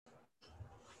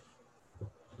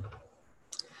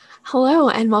Hello,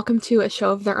 and welcome to A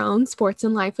Show of Their Own, Sports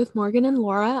and Life with Morgan and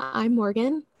Laura. I'm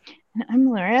Morgan. And I'm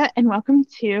Laura, and welcome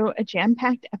to a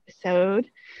jam-packed episode.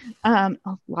 A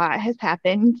lot has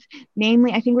happened.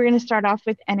 Namely, I think we're going to start off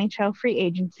with NHL free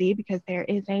agency because there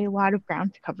is a lot of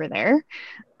ground to cover there.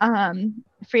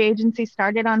 Free agency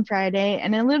started on Friday,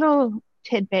 and a little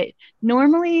tidbit.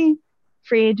 Normally,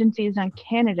 free agency is on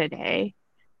Canada Day,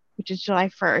 which is July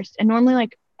 1st, and normally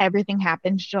everything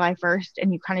happens July 1st,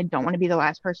 and you kind of don't want to be the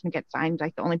last person to get signed.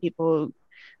 Like the only people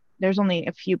there's only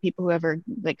a few people who ever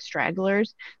like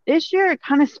stragglers. This year it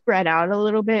kind of spread out a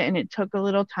little bit and it took a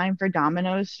little time for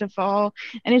dominoes to fall.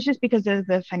 And it's just because of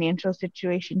the financial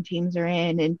situation teams are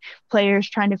in and players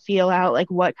trying to feel out like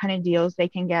what kind of deals they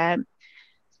can get.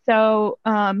 So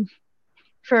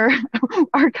for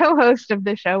our co-host of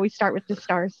the show, we start with the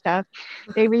Stars stuff.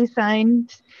 They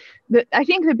re-signed. I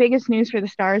think the biggest news for the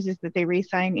Stars is that they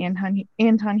re-signed Anton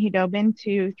Hudobin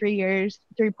to 3 years,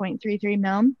 3.33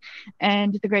 mil.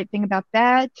 And the great thing about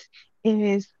that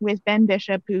is with Ben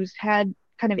Bishop, who's had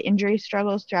kind of injury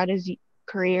struggles throughout his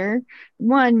career.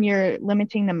 One, you're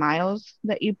limiting the miles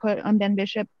that you put on Ben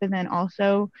Bishop, but then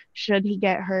also, should he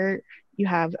get hurt, you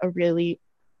have a really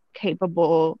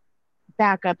capable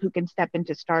backup who can step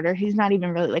into starter. He's not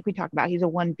even really like we talked about, he's a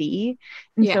 1B.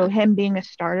 And so Yeah, him being a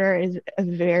starter is a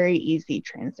very easy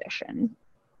transition.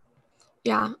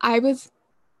 yeah, I was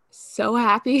so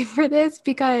happy for this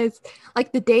because,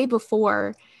 like, the day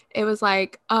before, it was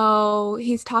like, oh,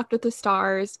 he's talked with the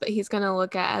Stars, but he's going to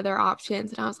look at other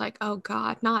options. And I was like, oh,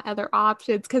 God, not other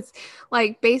options. Because,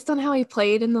 like, based on how he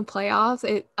played in the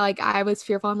playoffs, I was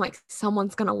fearful. I'm like,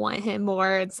 someone's going to want him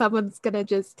more and someone's going to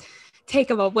just take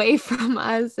him away from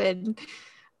us. And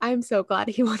I'm so glad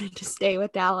he wanted to stay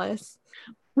with Dallas.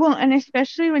 Well, and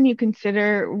especially when you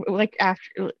consider like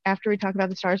after we talk about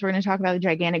the Stars, we're going to talk about the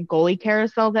gigantic goalie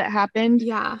carousel that happened.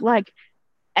 Yeah. Like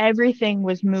everything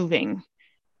was moving.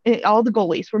 All the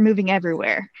goalies were moving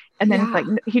everywhere. And then it's like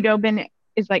Yeah. Hudobin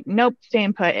is like, nope,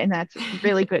 staying put. And that's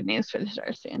really good news for the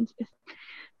Stars fans.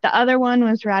 The other one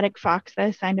was Radek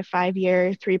Faksa signed a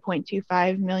 5-year,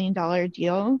 $3.25 million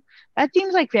deal. That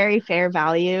seems like very fair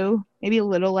value, maybe a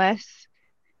little less,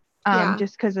 Yeah.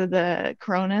 just because of the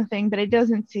Corona thing, but it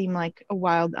doesn't seem like a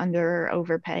wild under or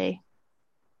overpay.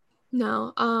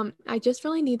 No. I just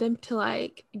really need them to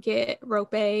like get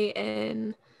Rope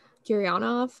and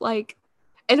Gurianov. Like,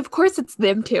 and of course it's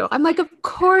them two. I'm like, of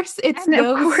course it's And of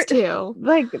those course, two.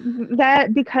 like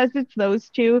that, because it's those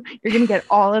two, you're going to get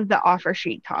all of the offer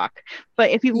sheet talk. But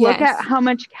if you look at Yes. how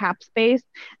much cap space,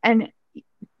 and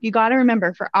you got to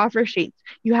remember for offer sheets,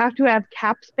 you have to have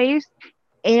cap space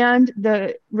and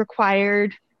the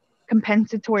required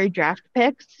compensatory draft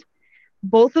picks.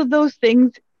 Both of those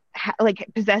things, like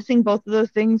possessing both of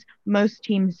those things, most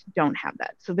teams don't have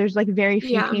that. So there's like very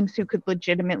few Yeah. teams who could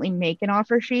legitimately make an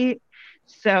offer sheet.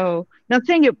 So not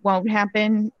saying it won't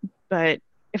happen, but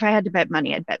if I had to bet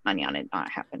money, I'd bet money on it not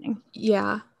happening.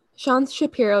 Yeah. Sean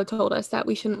Shapiro told us that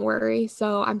we shouldn't worry.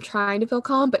 So I'm trying to feel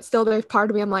calm, but still there's part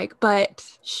of me I'm like, but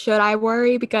should I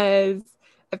worry? Because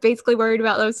I basically worried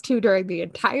about those two during the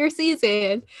entire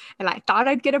season, and I thought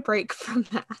I'd get a break from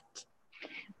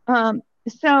that.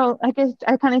 So I guess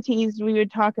I kind of teased we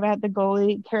would talk about the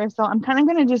goalie carousel. I'm kind of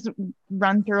going to just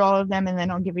run through all of them and then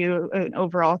I'll give you an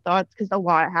overall thoughts because a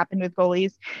lot happened with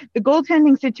goalies. The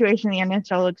goaltending situation in the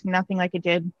NHL looks nothing like it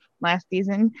did last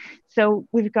season. So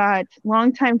we've got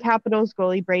longtime Capitals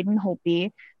goalie Braden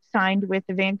Holtby signed with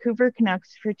the Vancouver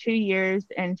Canucks for 2 years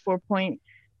and $4.3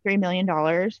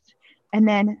 million. And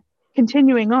then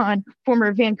continuing on,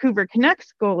 former Vancouver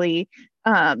Canucks goalie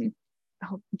um,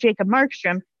 Jacob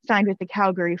Markstrom signed with the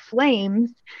Calgary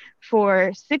Flames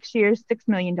for 6 years, $6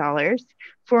 million.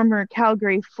 Former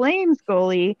Calgary Flames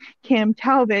goalie Cam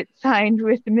Talbot signed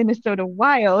with the Minnesota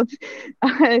Wild,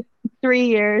 3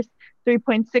 years,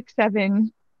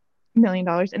 $3.67 million.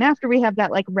 And after we have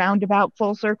that like roundabout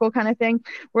full circle kind of thing,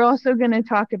 we're also going to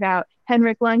talk about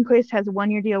Henrik Lundqvist has a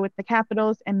 1 year deal with the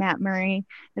Capitals, and Matt Murray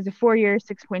has a 4 year,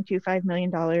 $6.25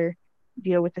 million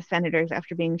deal with the Senators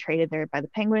after being traded there by the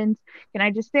Penguins. Can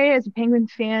I just say, as a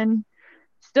Penguins fan,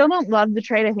 still don't love the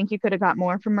trade. I think you could have got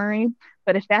more from Murray,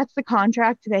 but if that's the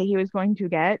contract that he was going to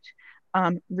get,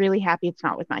 really happy it's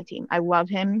not with my team. I love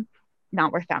him,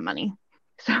 not worth that money.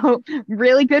 So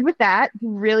really good with that.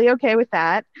 Really okay with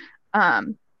that.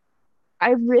 Um,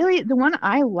 the one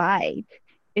I like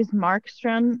is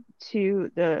Markstrom to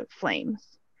the Flames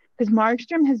because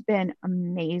Markstrom has been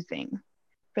amazing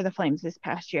for the Flames this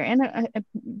past year and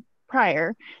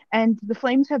prior. And the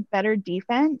Flames have better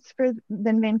defense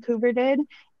than Vancouver did.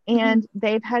 Mhm. and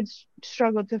they've had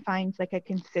struggled to find like a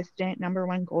consistent number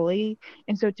one goalie.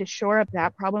 And so to shore up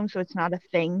that problem so it's not a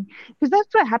thing, because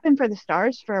that's what happened for the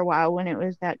Stars for a while when it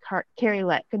was that Carrie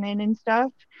Letkinen and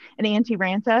stuff and Antti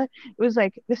Ranta. It was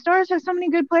like the Stars have so many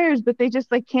good players, but they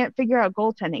just like can't figure out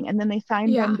goaltending. And then they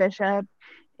signed Ben Yeah. Bishop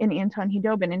and Anton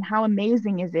Hudobin. And how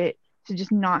amazing is it to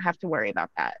just not have to worry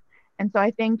about that? And so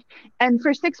I think, and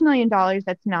for $6 million,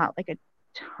 that's not like a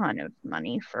ton of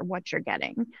money for what you're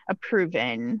getting, a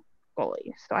proven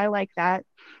goalie. So I like that.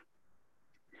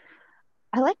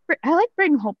 I like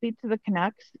bringing Holtby to the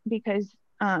Canucks because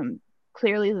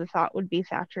clearly the thought would be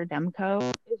Thatcher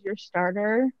Demko is your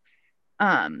starter.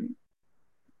 Um,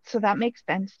 so that makes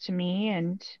sense to me.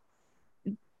 And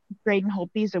Braden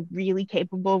Holtby is a really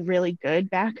capable, really good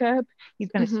backup. He's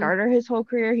been a Mhm. starter his whole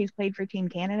career. He's played for Team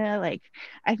Canada. Like,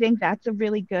 I think that's a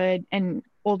really good and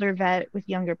older vet with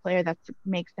younger player. That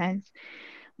makes sense.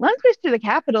 Lundqvist to the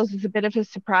Capitals is a bit of a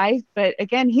surprise, but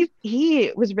again,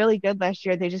 he was really good last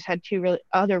year. They just had two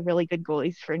other really good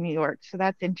goalies for New York, so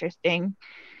that's interesting.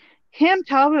 Cam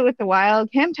Talbot with the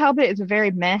Wild. Cam Talbot is a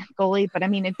very meh goalie, but I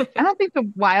mean, I don't think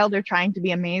the Wild are trying to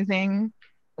be amazing.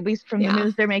 At least from the Yeah.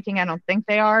 moves they're making, I don't think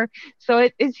they are. So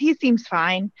he seems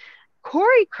fine.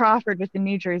 Corey Crawford with the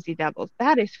New Jersey Devils.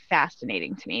 That is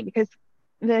fascinating to me because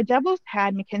the Devils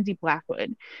had Mackenzie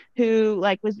Blackwood, who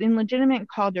like was in legitimate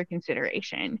Calder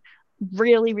consideration.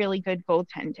 Really, really good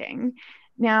goaltending.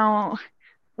 Now,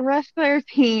 the rest of their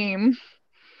team,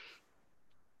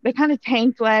 they kind of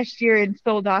tanked last year and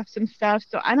sold off some stuff.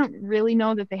 So I don't really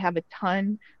know that they have a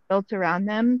ton built around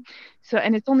them. So,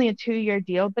 and it's only a 2-year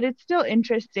deal, but it's still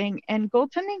interesting. And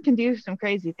goaltending can do some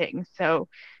crazy things. So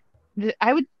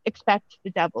I would expect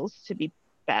the Devils to be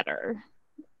better.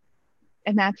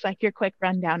 And that's like your quick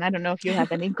rundown. I don't know if you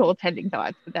have any goaltending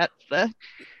thoughts, but that's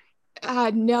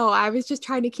the. No, I was just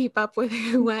trying to keep up with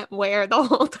who went where the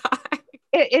whole time.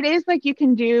 It is like you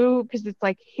can do because it's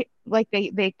like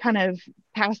they kind of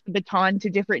pass the baton to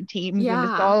different teams and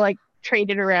it's Yeah. all like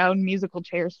traded around musical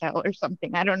chair style or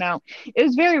something. I don't know. It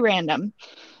was very random.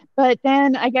 But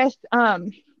then I guess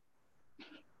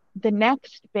the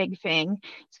next big thing.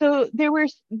 So there were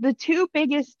the two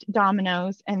biggest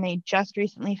dominoes, and they just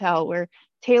recently fell, were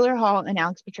Taylor Hall and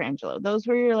Alex Petrangelo. Those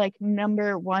were your like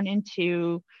number one and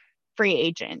two free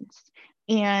agents.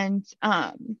 And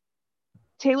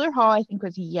Taylor Hall, I think,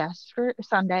 was yes for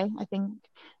Sunday. I think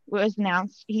was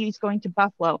announced he's going to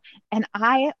Buffalo. And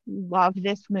I love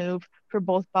this move for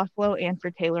both Buffalo and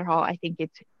for Taylor Hall. I think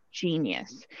it's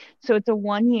genius. So it's a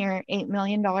 1 year, $8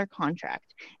 million contract.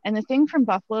 And the thing from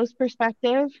Buffalo's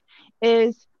perspective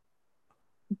is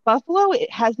Buffalo,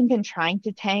 it hasn't been trying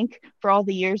to tank for all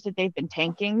the years that they've been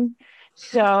tanking.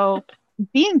 So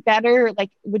being better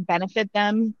like would benefit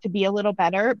them to be a little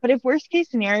better. But if worst case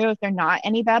scenario, if they're not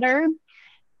any better,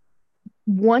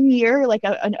 1 year, like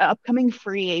an upcoming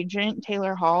free agent,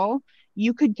 Taylor Hall,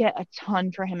 you could get a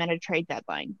ton for him at a trade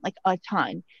deadline, like a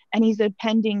ton. And he's a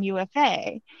pending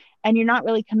UFA, and you're not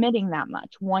really committing that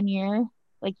much. 1 year,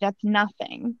 like that's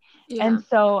nothing. And Yeah.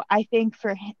 so I think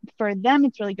for them,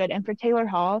 it's really good. And for Taylor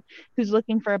Hall, who's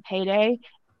looking for a payday,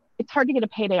 it's hard to get a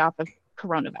payday off of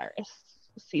coronavirus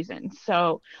season.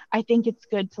 So I think it's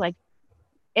good to like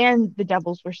and the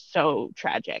Devils were so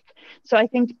tragic. So I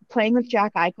think playing with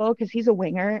Jack Eichel, because he's a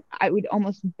winger, I would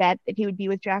almost bet that he would be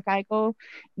with Jack Eichel.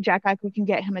 Jack Eichel can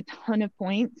get him a ton of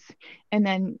points and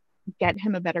then get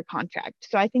him a better contract.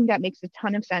 So I think that makes a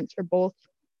ton of sense for both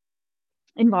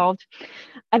involved.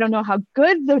 I don't know how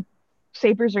good the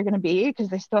Sabres are going to be because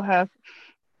they still have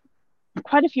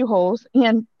quite a few holes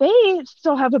and they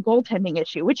still have a goaltending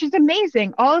issue, which is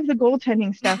amazing. All of the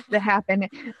goaltending stuff that happened.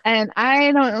 And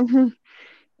I don't,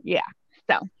 yeah.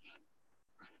 So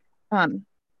Um,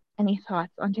 any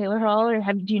thoughts on Taylor Hall, or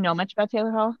do you know much about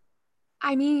Taylor Hall?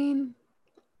 I mean,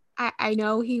 I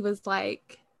know he was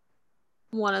like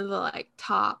one of the like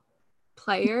top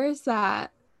players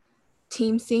that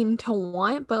teams seem to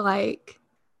want, but like,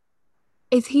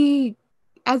 is he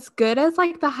as good as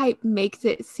like the hype makes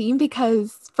it seem?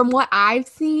 Because from what I've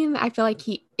seen, I feel like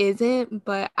he isn't,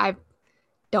 but I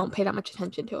don't pay that much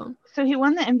attention to him. So he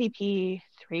won the MVP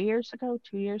 3 years ago,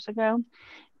 2 years ago,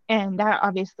 and that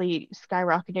obviously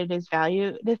skyrocketed his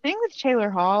value. The thing with Taylor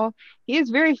Hall, he is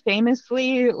very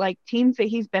famously like teams that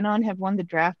he's been on have won the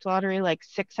draft lottery like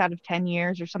 6 out of 10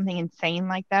 years or something insane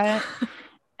like that.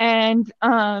 And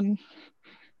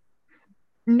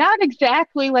not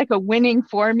exactly like a winning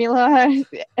formula.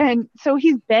 And so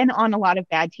he's been on a lot of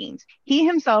bad teams. He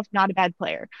himself, not a bad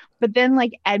player. But then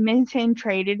like Edmonton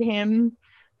traded him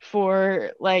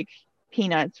for like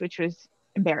peanuts, which was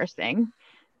embarrassing.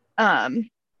 Um,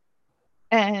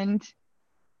 and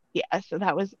Yeah, so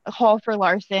that was a haul for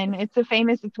Larson. It's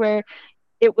where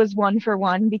it was 1 for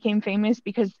 1 became famous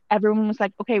because everyone was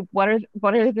like, okay, what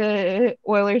are the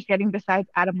Oilers getting besides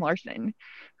Adam Larson,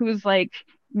 who's like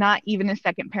not even a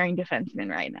second pairing defenseman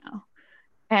right now.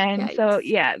 And so Yikes.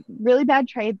 yeah, really bad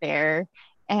trade there.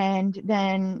 And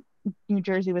then New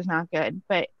Jersey was not good,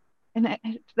 but and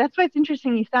that's why it's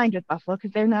interesting he signed with Buffalo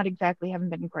because they're not exactly haven't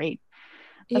been great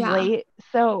of Yeah. late.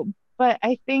 So, but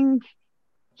I think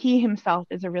he himself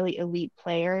is a really elite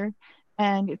player.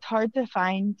 And it's hard to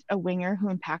find a winger who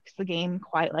impacts the game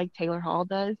quite like Taylor Hall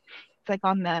does. It's like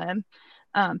on the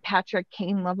Patrick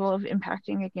Kane level of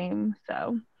impacting a game.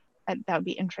 So that would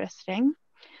be interesting.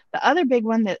 The other big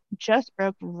one that just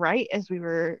broke right as we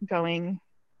were going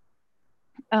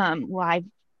live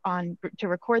on to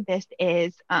record this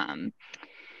is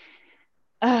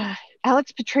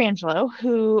Alex Pietrangelo,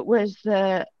 who was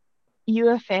the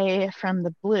UFA from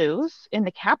the Blues and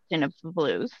the captain of the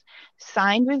Blues,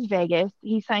 signed with Vegas.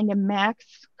 He signed a max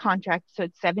contract, so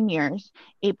it's 7 years,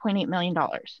 $8.8 million.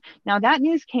 Now, that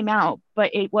news came out,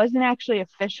 but it wasn't actually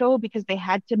official because they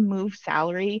had to move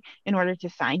salary in order to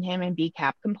sign him and be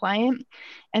cap compliant.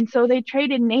 And so they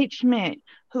traded Nate Schmidt,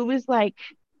 who was like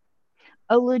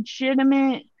a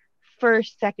legitimate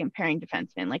first, second pairing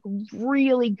defenseman, like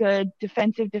really good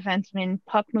defensive defenseman,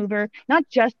 puck mover, not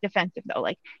just defensive though,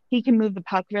 like he can move the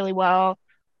puck really well,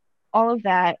 all of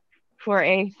that for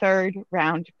a third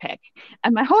round pick.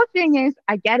 And my whole thing is,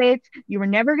 I get it. You were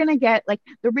never going to get like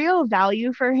the real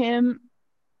value for him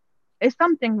is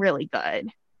something really good.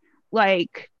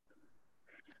 Like,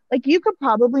 like you could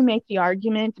probably make the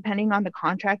argument, depending on the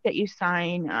contract that you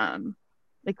sign,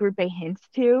 like Group A hints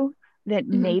to, that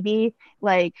Hmm. maybe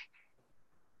like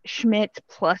Schmidt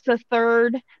plus a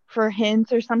third for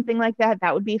hints or something like that,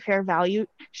 that would be fair value.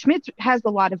 Schmidt has a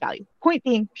lot of value. Point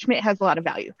being, Schmidt has a lot of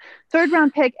value. Third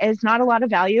round pick is not a lot of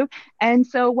value. And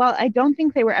so while I don't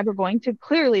think they were ever going to,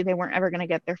 clearly they weren't ever going to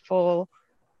get their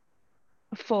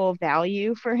full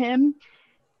value for him.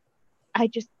 I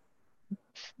just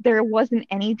there wasn't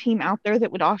any team out there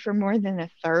that would offer more than a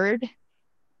third.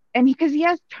 And because he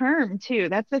has term too.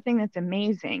 That's the thing that's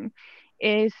amazing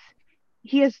is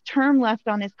he has term left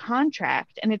on his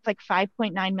contract and it's like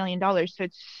 $5.9 million. So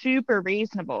it's super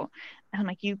reasonable. And I'm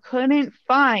like, you couldn't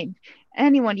find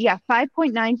anyone. Yeah,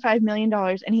 $5.95 million.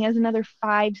 And he has another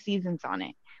 5 seasons on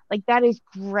it. Like, that is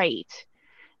great.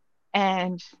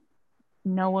 And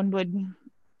no one would.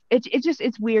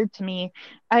 It's weird to me.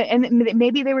 And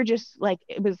maybe they were just like,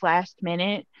 it was last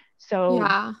minute. So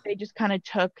Yeah. they just kind of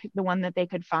took the one that they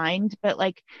could find. But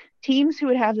like teams who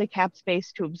would have the cap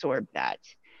space to absorb that,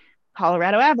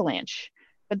 Colorado Avalanche,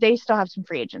 but they still have some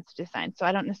free agents to sign, so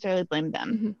I don't necessarily blame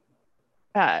them.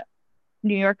 Hmm. Uh,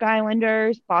 New York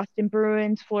Islanders, Boston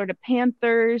Bruins, Florida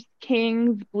Panthers,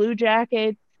 Kings, Blue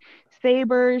Jackets,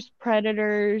 Sabres,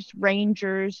 Predators,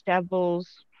 Rangers, Devils,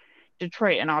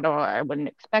 Detroit, and Ottawa. I wouldn't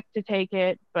expect to take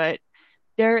it, but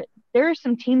there there are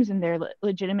some teams in there that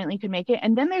legitimately could make it,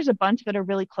 and then there's a bunch that are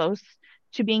really close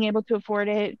to being able to afford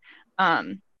it.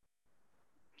 Um,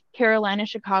 Carolina,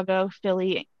 Chicago,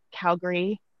 Philly,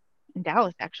 Calgary, and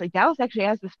Dallas actually. Dallas actually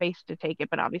has the space to take it,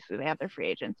 but obviously they have their free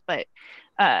agents. But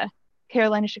uh,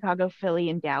 Carolina, Chicago, Philly,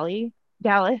 and Dallas,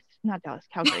 not Dallas,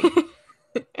 Calgary.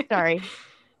 Sorry,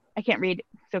 I can't read.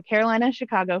 So Carolina,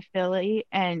 Chicago, Philly,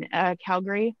 and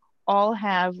Calgary all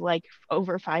have like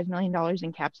over $5 million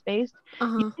in cap space. You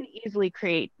Uh-huh. can easily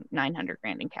create 900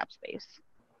 grand in cap space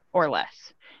or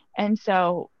less. And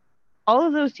so all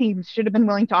of those teams should have been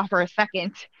willing to offer a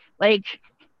second, like,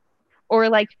 or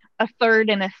like a third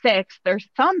and a sixth or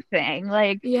something.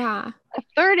 Like, Yeah. a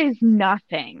third is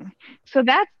nothing. So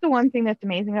that's the one thing that's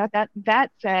amazing about that.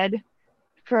 That said,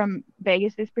 from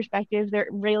Vegas's perspective, they're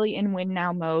really in win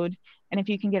now mode. And if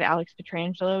you can get Alex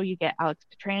Pietrangelo, you get Alex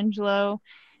Pietrangelo.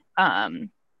 Um,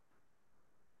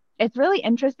 it's really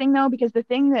interesting though, because the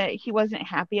thing that he wasn't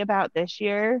happy about this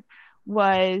year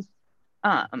was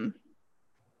um,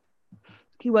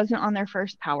 he wasn't on their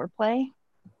first power play.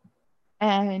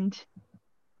 And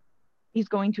he's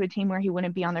going to a team where he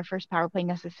wouldn't be on their first power play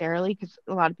necessarily because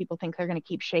a lot of people think they're going to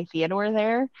keep Shea Theodore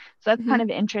there. So that's kind Hmm. of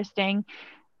interesting.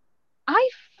 I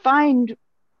find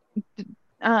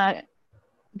uh,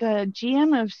 the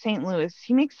GM of St. Louis,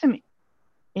 he makes some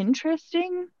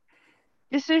interesting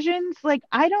decisions. Like,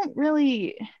 I'm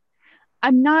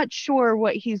not sure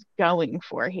what he's going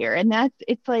for here. And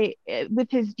it's like with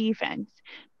his defense,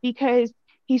 because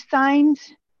he signed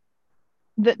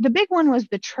the big one was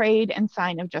the trade and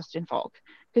sign of Justin Falk.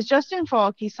 Because Justin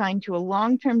Falk, he signed to a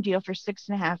long term deal for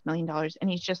 $6.5 million, and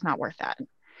he's just not worth that.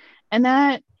 And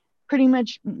that pretty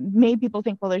much made people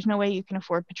think, well, there's no way you can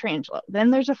afford Pietrangelo. Then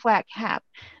there's a flat cap.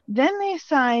 Then they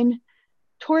sign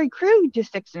Torrey Krug to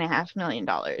 $6.5 million.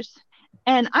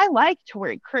 And I like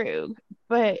Torrey Krug,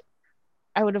 but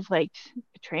I would have liked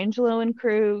Pietrangelo and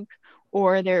Krug,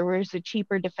 or there was a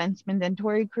cheaper defenseman than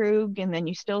Torrey Krug, and then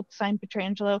you still sign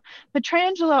Pietrangelo.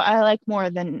 Pietrangelo I like more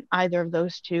than either of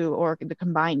those two or the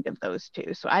combined of those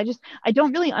two. So I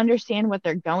don't really understand what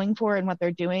they're going for and what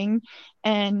they're doing.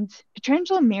 And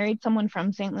Pietrangelo married someone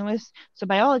from St. Louis, so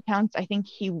by all accounts, I think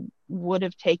he would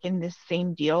have taken this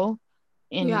same deal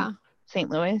in Yeah. St.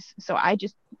 Louis. So I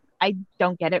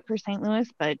don't get it for St. Louis,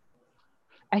 but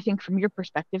I think from your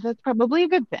perspective, that's probably a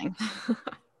good thing.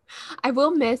 I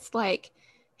will miss like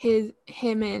him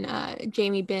and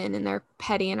Jamie Benn and their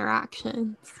petty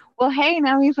interactions. Well, hey,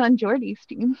 now he's on Jordy's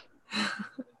team.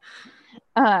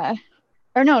 Uh,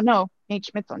 or no, Nate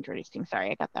Schmidt's on Jordy's team.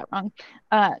 Sorry, I got that wrong.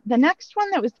 The next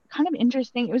one that was kind of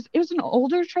interesting, it was an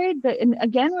older trade, but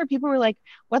again, where people were like,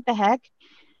 what the heck?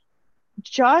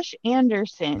 Josh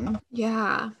Anderson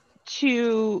Yeah.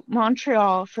 to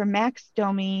Montreal for Max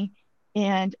Domi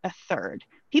and a third.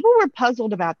 People were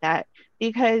puzzled about that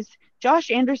because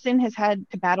Josh Anderson has had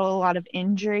to battle a lot of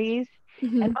injuries,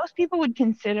 and Mm-hmm. most people would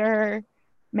consider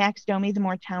Max Domi the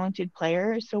more talented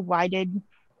player. So why did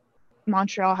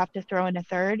Montreal have to throw in a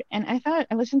third? And I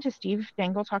listened to Steve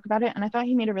Dangle talk about it, and I thought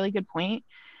he made a really good point.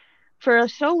 For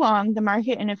so long, the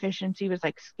market inefficiency was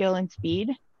like skill and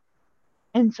speed.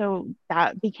 And so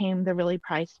that became the really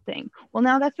prized thing. Well,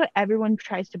 now that's what everyone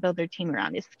tries to build their team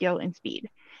around is skill and speed.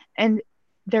 And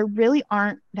there really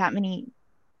aren't that many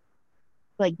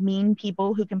like mean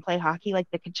people who can play hockey like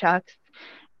the Kachucks.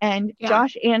 And Yeah.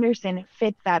 Josh Anderson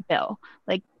fits that bill.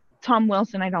 Like Tom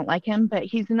Wilson, I don't like him, but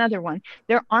he's another one.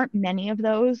 There aren't many of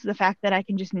those. The fact that I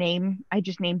just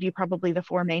named you probably the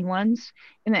four main ones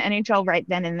in the NHL right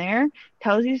then and there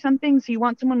tells you something. So you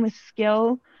want someone with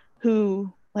skill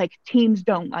who like teams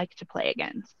don't like to play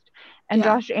against. And Yeah.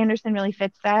 Josh Anderson really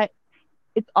fits that.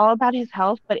 It's all about his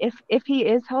health, but if he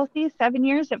is healthy, 7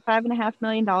 years at $5.5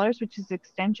 million, which is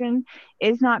extension,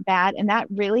 is not bad, and that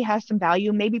really has some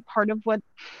value. Maybe part of what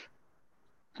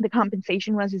the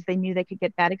compensation was is they knew they could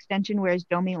get that extension, whereas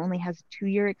Domi only has a 2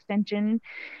 year extension.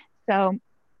 So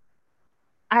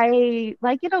I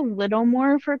like it a little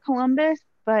more for Columbus,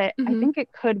 but I Mm-hmm. think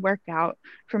it could work out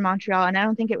for Montreal, and I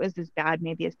don't think it was as bad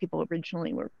maybe as people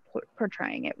originally were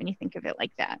portraying it when you think of it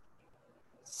like that.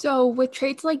 So with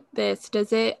trades like this,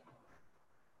 does it,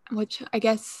 which I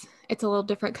guess it's a little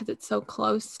different because it's so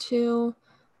close to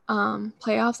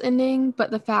playoffs ending,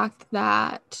 but the fact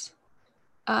that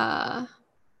uh,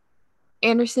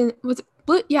 Anderson was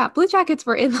Blue, yeah, Blue Jackets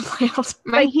were in the playoffs.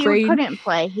 But My he brain. couldn't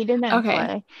play. He didn't Okay.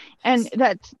 play, and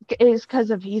that is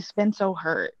because of he's been so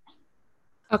hurt.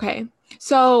 Okay.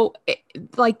 So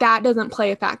like that doesn't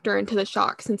play a factor into the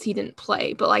shock since he didn't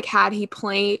play, but like had he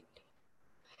played,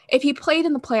 if he played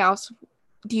in the playoffs,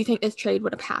 do you think this trade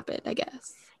would have happened, I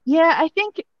guess? Yeah, I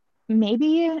think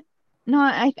maybe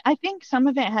not. I think some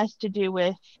of it has to do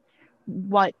with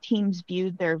what teams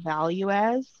viewed their value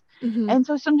as. Mm-hmm. And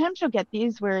so sometimes you'll get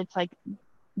these where it's like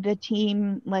the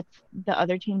team lets the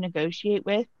other team negotiate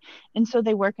with, and so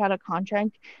they work out a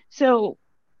contract. So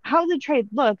how the trade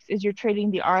looks is you're trading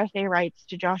the RFA rights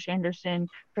to Josh Anderson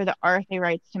for the RFA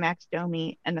rights to Max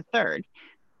Domi and the third.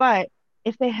 But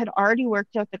if they had already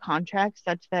worked out the contract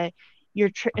such that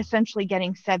you're essentially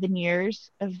getting 7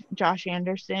 years of Josh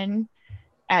Anderson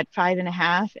at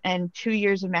 5.5 and 2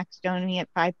 years of Max Domi at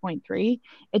 5.3,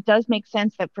 it does make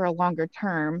sense that for a longer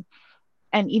term,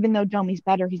 and even though Domi's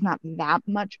better, he's not that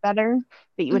much better,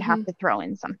 that you would Mm-hmm. have to throw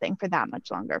in something for that much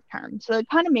longer term. So it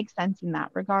kind of makes sense in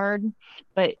that regard,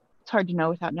 but it's hard to know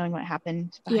without knowing what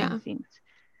happened behind the Yeah. scenes.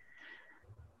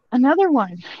 Another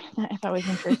one that I thought was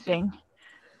interesting.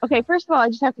 Okay, first of all, I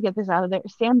just have to get this out of there.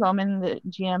 Sam Bowman, the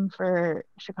GM for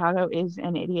Chicago, is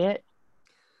an idiot.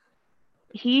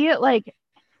 He like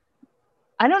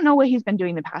I don't know what he's been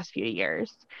doing the past few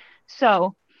years.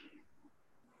 So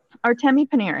Artemi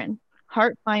Panarin,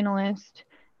 Hart finalist,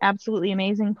 absolutely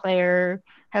amazing player,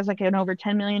 has like an over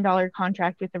 $10 million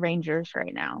contract with the Rangers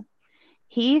right now.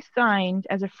 He signed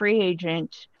as a free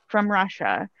agent from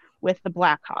Russia with the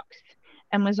Blackhawks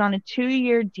and was on a 2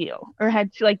 year deal, or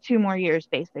had like 2 more years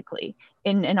basically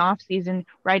in an off season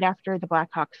right after the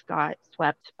Blackhawks got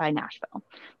swept by Nashville.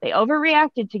 They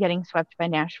overreacted to getting swept by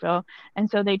Nashville, and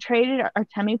so they traded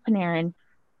Artemi Panarin.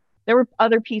 There were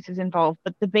other pieces involved,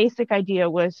 but the basic idea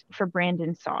was for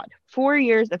Brandon Saad. 4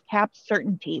 years of cap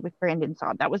certainty with Brandon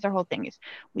Saad. That was their whole thing. Is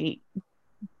we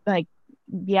like,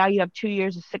 yeah, you have 2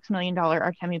 years of $6 million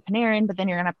Artemi Panarin, but then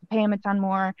you're gonna have to pay him a ton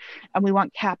more, and we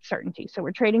want cap certainty. So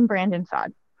we're trading Brandon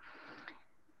Saad.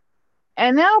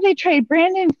 And now they trade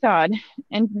Brandon Saad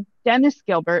and Dennis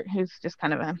Gilbert, who's just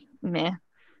kind of a meh,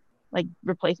 like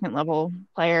replacement level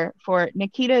player, for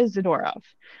Nikita Zadorov,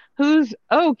 who's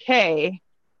okay,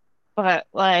 but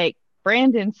like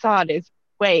Brandon Saad is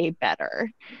way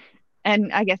better.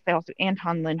 And I guess they also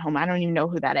Anton Lindholm. I don't even know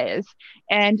who that is.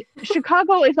 And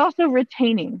Chicago is also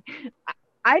retaining.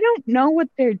 I don't know what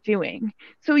they're doing.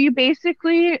 So you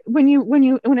basically, when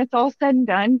it's all said and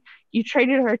done, you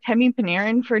traded Artemi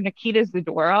Panarin for Nikita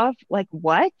Zadorov. Like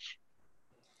what?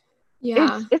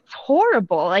 Yeah. It's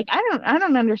horrible. Like I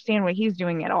don't understand what he's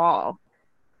doing at all.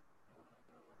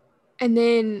 And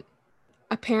then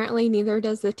apparently neither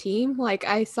does the team. Like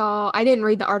I didn't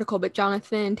read the article, but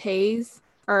Jonathan Taze,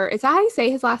 or is that how you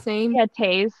say his last name? Yeah,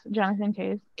 Taze, Jonathan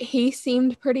Taze. He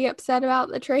seemed pretty upset about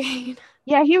the trade.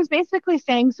 Yeah, he was basically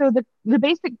saying so the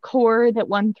basic core that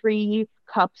won 3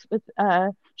 cups with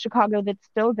Chicago that's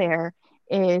still there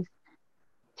is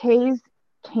Taze,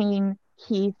 Kane,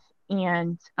 Keith,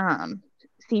 and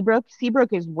Seabrook.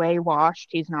 Seabrook is way washed.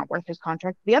 He's not worth his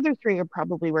contract. The other 3 are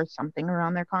probably worth something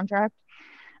around their contract.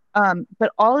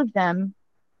 But all of them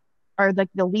are like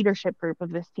the leadership group of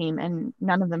this team, and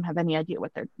none of them have any idea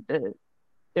what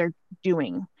they're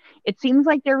doing. It seems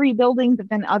like they're rebuilding, but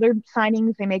then other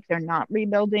signings they make, they're not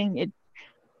rebuilding.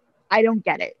 I don't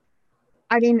get it.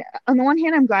 I mean, on the one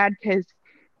hand, I'm glad because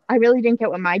I really didn't get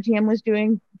what my GM was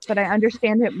doing, but I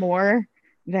understand it more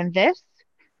than this.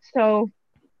 So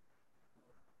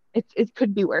it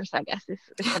could be worse, I guess, is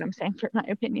what I'm saying for my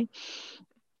opinion.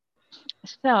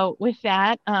 So with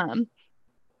that,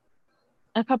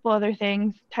 a couple other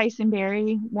things. Tyson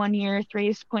Barrie, 1 year,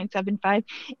 3.75.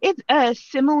 It's a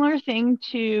similar thing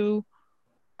to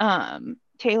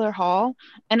Taylor Hall.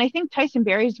 And I think Tyson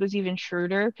Barrie's was even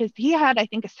shrewder because he had, I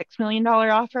think, a $6 million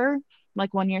offer,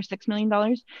 like 1 year, $6 million.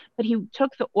 But he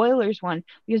took the Oilers one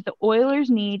because the Oilers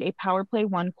need a power play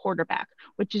 1 quarterback,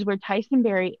 which is where Tyson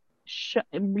Barrie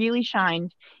really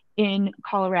shined in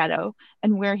Colorado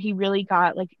and where he really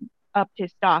got like up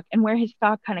his stock and where his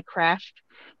stock kind of crashed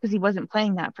because he wasn't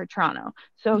playing that for Toronto.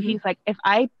 So Mm-hmm. he's like, if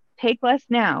I take less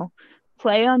now,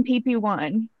 play on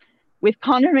PP1 with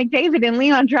Connor McDavid and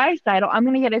Leon Draisaitl, I'm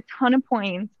going to get a ton of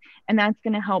points, and that's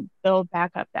going to help build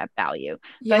back up that value.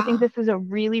 So I think Yeah. this is a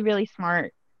really, really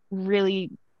smart,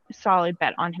 really solid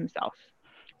bet on himself.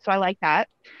 So I like that.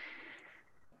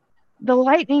 The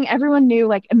Lightning, everyone knew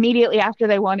like immediately after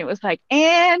they won, it was like,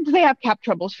 and they have cap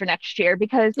troubles for next year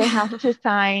because they have to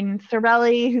sign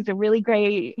Cirelli, who's a really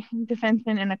great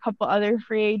defenseman, and a couple other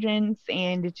free agents,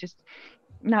 and it's just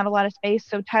not a lot of space.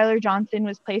 So Tyler Johnson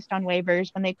was placed on waivers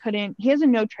when they couldn't. He has a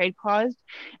no trade clause,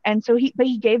 and so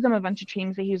he gave them a bunch of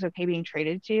teams that he was okay being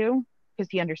traded to because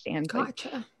he understands like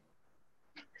Gotcha.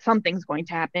 something's going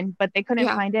to happen, but they couldn't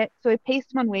Yeah. find it. So they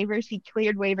placed him on waivers. He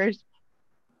cleared waivers,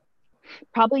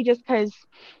 probably just because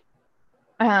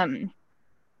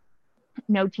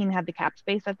no team had the cap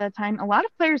space at that time. A lot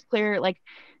of players clear, like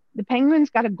the Penguins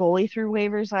got a goalie through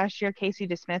waivers last year, Casey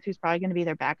DeSmith, who's probably going to be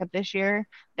their backup this year,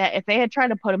 that if they had tried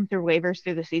to put him through waivers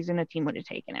through the season, a team would have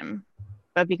taken him.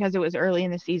 But because it was early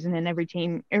in the season and every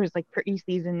team, it was like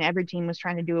preseason, every team was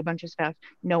trying to do a bunch of stuff.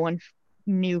 No one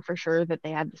knew for sure that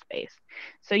they had the space.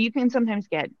 So you can sometimes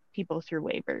get people through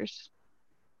waivers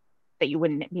that you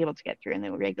wouldn't be able to get through in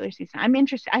the regular season. I'm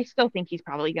interested. I still think he's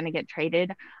probably going to get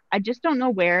traded. I just don't know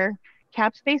where.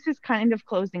 Cap space is kind of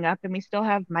closing up, and we still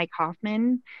have Mike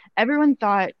Hoffman. Everyone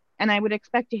thought, and I would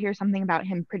expect to hear something about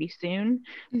him pretty soon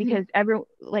Mm-hmm. because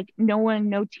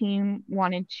no team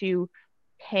wanted to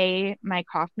pay Mike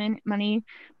Hoffman money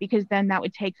because then that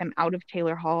would take them out of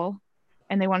Taylor Hall,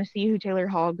 and they want to see who Taylor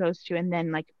Hall goes to, and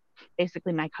then like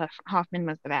basically Mike Hoffman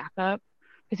was the backup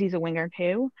because he's a winger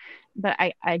too. But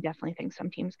I definitely think some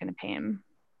team's going to pay him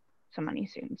some money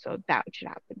soon, so that should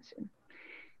happen soon.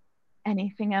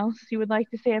 Anything else you would like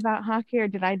to say about hockey, or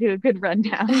did I do a good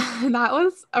rundown? That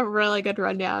was a really good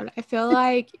rundown. I feel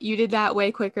like you did that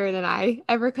way quicker than I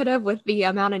ever could have with the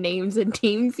amount of names and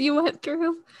teams you went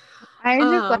through.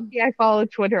 I'm just Um, lucky I follow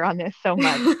Twitter on this so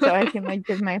much so I can like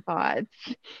give my thoughts.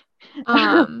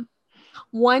 um,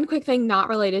 One quick thing not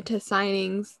related to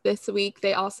signings this week,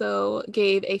 they also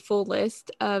gave a full list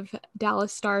of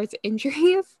Dallas Stars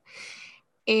injuries.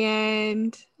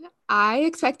 And I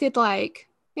expected like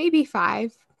maybe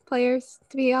 5 players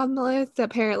to be on the list.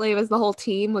 Apparently, it was the whole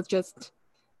team was just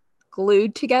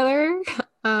glued together.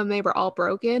 They were all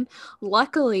broken.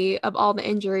 Luckily, of all the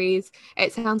injuries,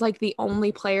 it sounds like the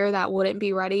only player that wouldn't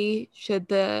be ready should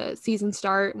the season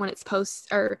start when it's post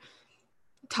or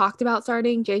talked about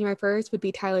starting January 1st would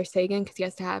be Tyler Seguin because he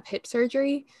has to have hip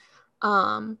surgery.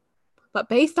 Um, But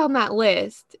based on that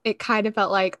list, it kind of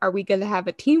felt like, are we going to have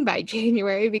a team by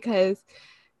January? Because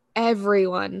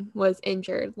everyone was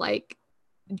injured. Like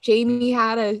Jamie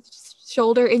had a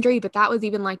shoulder injury, but that was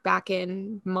even like back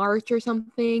in March or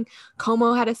something.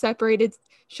 Como had a separated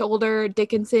shoulder,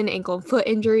 Dickinson ankle and foot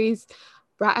injuries.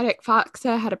 Braddock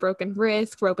Foxa had a broken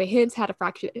wrist. Rope Hintz had a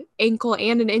fractured ankle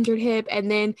and an injured hip.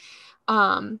 And then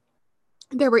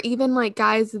there were even like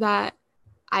guys that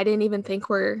I didn't even think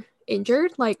were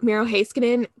injured. Like Miro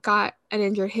Heiskanen got an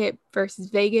injured hip versus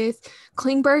Vegas.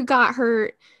 Klingberg got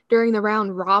hurt during the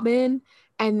round robin.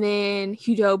 And then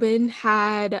Hudobin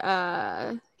had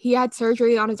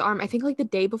surgery on his arm, I think like the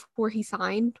day before he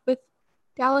signed with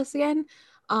Dallas again.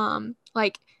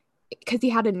 Like because he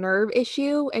had a nerve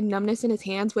issue and numbness in his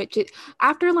hands,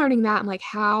 after learning that, I'm like,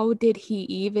 how did he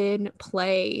even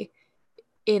play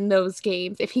in those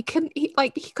games if he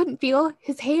couldn't feel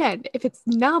his hand if it's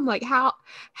numb? Like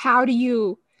how do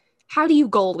you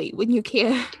goalie when you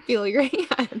can't feel your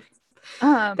hands?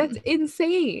 That's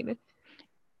insane.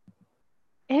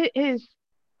 It is.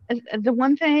 The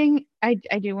one thing I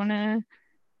do want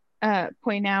to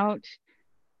point out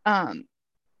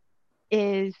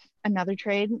is another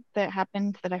trade that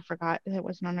happened that I forgot that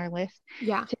wasn't on our list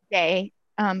today.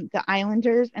 The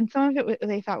Islanders, and some of it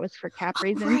they thought was for cap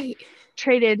reasons,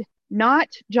 traded not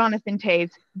Jonathan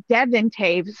Toews, Devin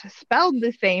Toews, spelled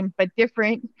the same but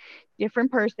different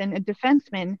person, a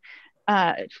defenseman,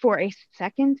 for a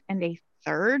second and a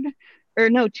third, or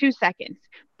no, 2 seconds.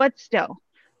 But still,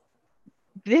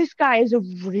 this guy is a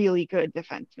really good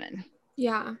defenseman.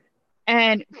 Yeah.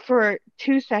 And for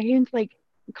 2 seconds, like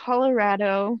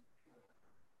Colorado,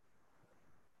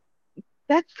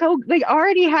 that's so, they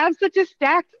already have such a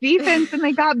stacked defense and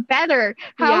they got better.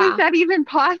 How is that even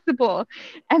possible?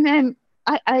 And then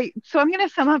so I'm going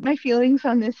to sum up my feelings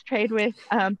on this trade with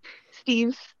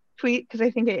Steve's tweet, because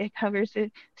I think it covers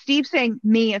it. Steve saying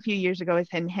me a few years ago is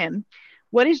him.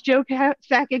 What is Joe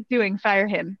Sakic doing? Fire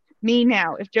him. Me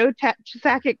now. If Joe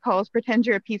Sakic calls, pretend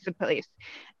you're a piece of place.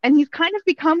 And he's kind of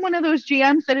become one of those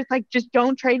GMs that it's like, just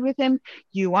don't trade with him.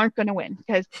 You aren't going to win,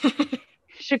 because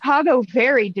Chicago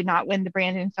did not win the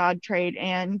Brandon Saad trade,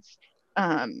 and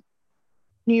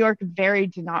New York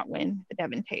did not win the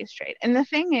Devin Toews trade. And the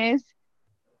thing is,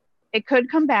 it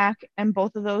could come back, and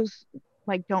both of those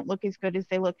like don't look as good as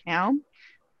they look now.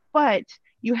 But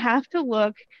you have to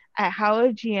look at how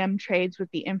a GM trades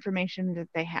with the information that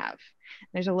they have.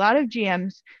 There's a lot of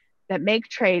GMs that make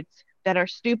trades that are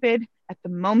stupid at the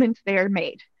moment they are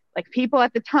made. Like, people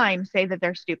at the time say that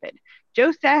they're stupid.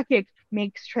 Joe Sakic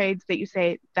makes trades that you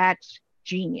say, that's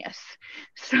genius.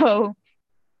 So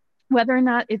whether or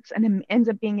not ends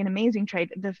up being an amazing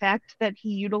trade, the fact that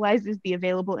he utilizes the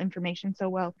available information so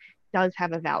well does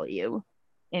have a value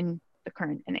in the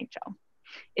current NHL.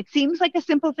 It seems like a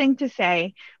simple thing to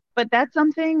say, but that's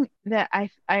something that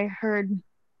I heard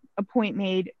a point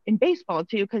made in baseball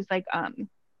too, because like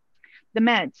the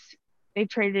Mets, they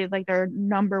traded like their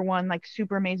number one like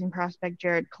super amazing prospect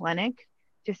Jared Kelenic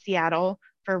to Seattle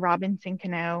for Robinson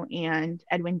Cano and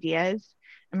Edwin Diaz.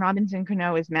 And Robinson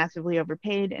Cano is massively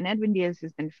overpaid, and Edwin Diaz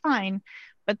has been fine,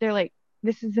 but they're like,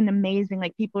 this is an amazing,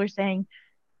 like, people are saying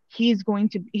he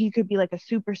could be like a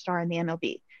superstar in the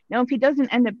MLB. Now, if he doesn't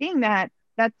end up being that,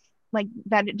 that's like,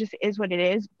 that it just is what it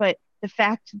is. But the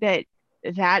fact that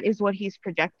that is what he's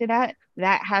projected at,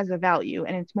 that has a value,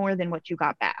 and it's more than what you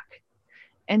got back.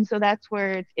 And so that's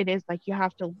where it is like, you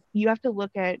have to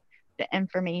look at the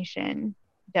information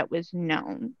that was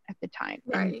known at the time.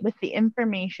 Right. And with the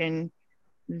information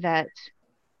that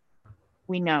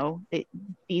we know, that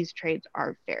these trades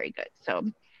are very good.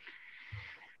 So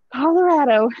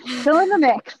Colorado still in the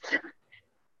mix.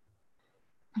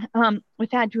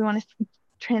 With that, do we want to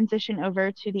transition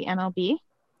over to the MLB?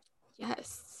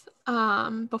 Yes.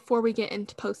 Before we get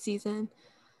into postseason,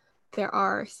 there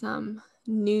are some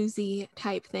newsy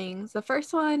type things. The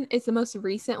first one is the most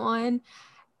recent one,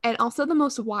 and also the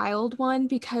most wild one,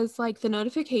 because like the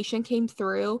notification came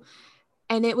through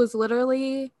and it was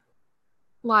literally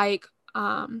like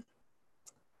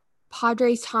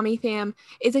Padres Tommy Pham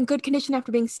is in good condition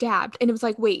after being stabbed. And it was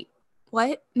like, wait,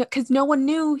 what? Because no one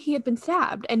knew he had been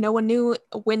stabbed, and no one knew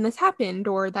when this happened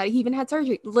or that he even had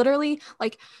surgery. Literally,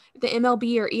 like, the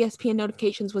MLB or ESPN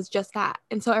notifications was just that.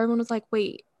 And so everyone was like,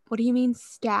 wait, what do you mean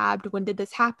stabbed? When did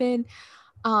this happen?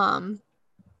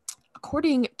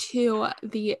 According to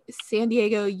the San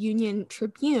Diego Union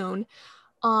Tribune,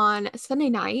 on Sunday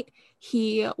night,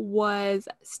 he was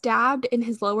stabbed in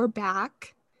his lower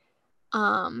back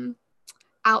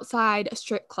outside a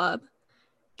strip club.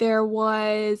 There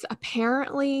was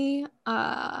apparently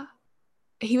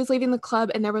he was leaving the club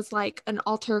and there was like an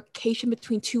altercation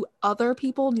between two other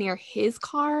people near his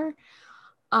car.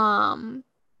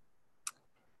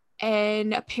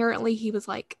 And apparently he was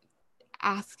like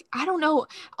I don't know.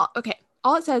 Okay.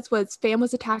 All it says was fan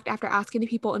was attacked after asking the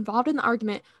people involved in the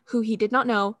argument who he did not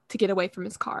know to get away from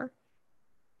his car.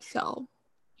 So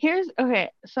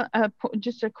so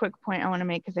just a quick point I want to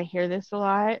make because I hear this a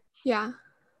lot. Yeah.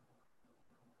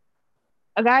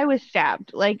 A guy was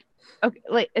stabbed. Like, okay,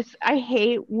 like I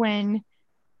hate when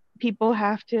people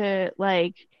have to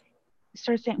like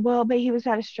start saying, well, but he was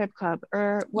at a strip club,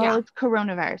 or well, Yeah. it's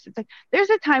coronavirus. It's like there's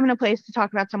a time and a place to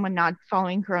talk about someone not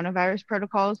following coronavirus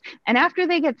protocols. And after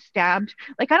they get stabbed,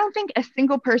 like I don't think a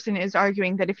single person is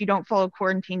arguing that if you don't follow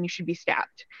quarantine, you should be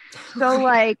stabbed. So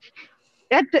Right.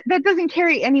 like that doesn't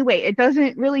carry any weight. It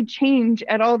doesn't really change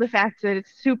at all the fact that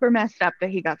it's super messed up that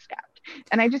he got stabbed.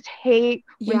 And I just hate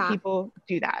when Yeah. people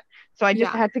do that. So I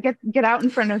just Yeah. had to get out in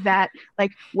front of that.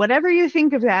 Like whatever you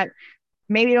think of that,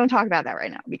 maybe don't talk about that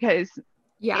right now because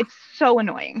Yeah. it's so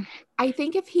annoying. I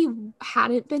think if he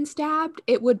hadn't been stabbed,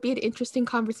 it would be an interesting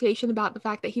conversation about the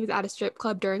fact that he was at a strip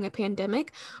club during a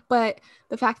pandemic. But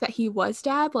the fact that he was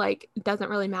stabbed, like, doesn't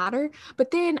really matter.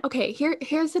 But then, okay,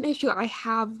 here's an issue I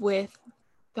have with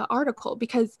the article,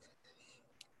 because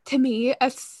to me, a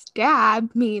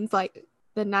stab means like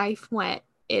the knife went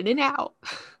in and out.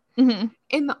 Mm-hmm.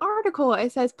 In the article,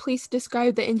 it says police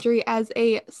described the injury as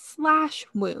a slash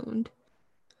wound.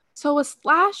 So a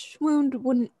slash wound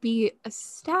wouldn't be a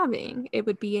stabbing, it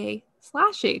would be a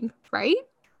slashing, right?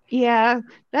 Yeah,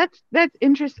 that's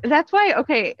interesting. That's why,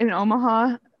 okay, in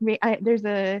Omaha, there's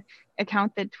a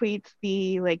account that tweets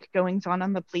the like goings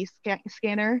on the police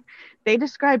scanner. They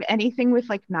describe anything with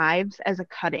like knives as a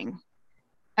cutting,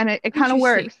 and it kind of Interesting.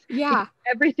 works because Yeah.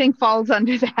 everything falls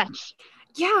under that.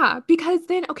 Yeah, because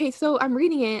then, okay, so I'm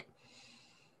reading it,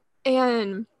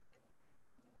 and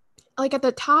like at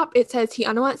the top, it says he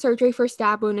underwent surgery for a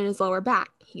stab wound in his lower back.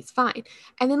 He's fine.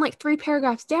 And then, like 3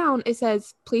 paragraphs down, it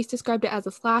says police described it as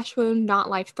a slash wound, not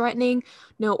life threatening,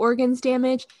 no organs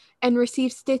damaged, and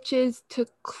received stitches to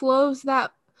close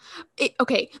that.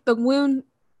 Okay, the wound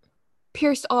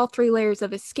pierced all 3 layers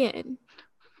of his skin.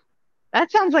 That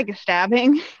sounds like a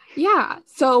stabbing. Yeah.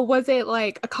 So was it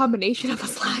like a combination of a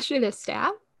slash and a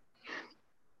stab?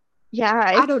 Yeah,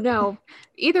 I it's don't know.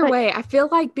 Either like way, I feel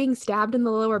like being stabbed in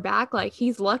the lower back, like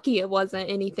he's lucky it wasn't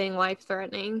anything life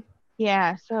threatening.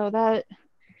 yeah. So that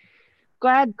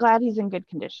glad he's in good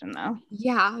condition though.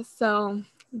 Yeah, so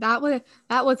that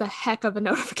was a heck of a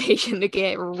notification to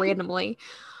get randomly.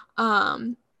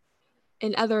 Um,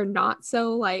 and other not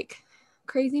so like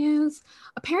crazy news.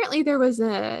 Apparently, there was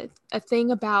a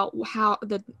thing about how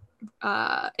the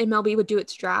MLB would do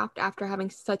its draft after having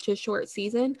such a short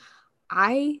season.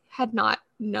 I had not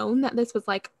known that this was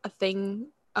like a thing,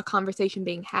 a conversation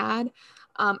being had.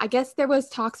 I guess there was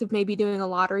talks of maybe doing a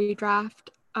lottery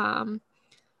draft,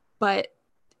 but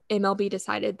MLB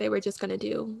decided they were just going to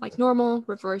do like normal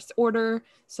reverse order.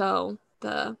 So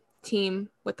the team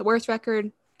with the worst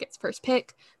record gets first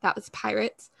pick. That was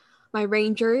Pirates. My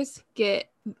Rangers get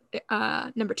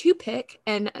number 2 pick,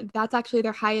 and that's actually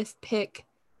their highest pick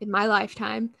in my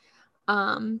lifetime.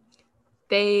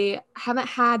 They haven't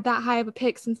had that high of a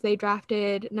pick since they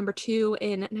drafted number 2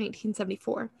 in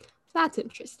 1974. So that's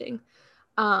interesting.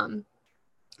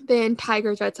 Then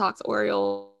Tigers, Red Sox,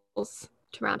 Orioles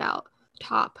to round out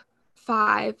top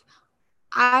 5.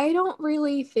 I don't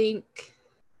really think,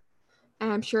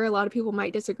 and I'm sure a lot of people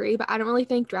might disagree, but I don't really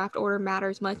think draft order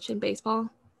matters much in baseball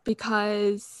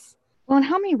because Well, and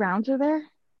how many rounds are there?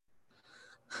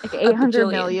 Like a 800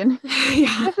 bajillion. million.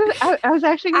 Yeah. I was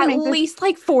actually going At to make this. least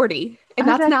like 40, and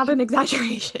I was that's not actually an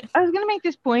exaggeration. I was going to make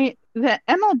this point that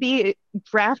MLB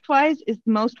draft wise is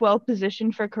the most well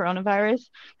positioned for coronavirus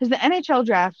because the NHL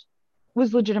draft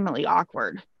was legitimately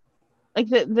awkward. Like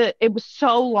the it was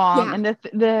so long, Yeah. and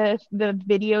the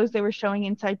videos they were showing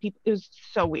inside people, it was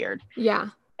so weird. Yeah.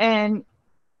 And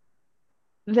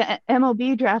the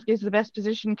MLB draft is the best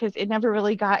position because it never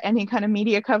really got any kind of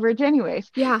media coverage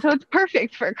anyways. Yeah. So it's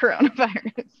perfect for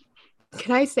coronavirus.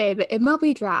 Can I say the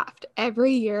MLB draft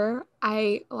every year,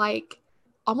 I like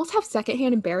almost have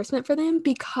secondhand embarrassment for them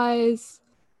because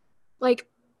like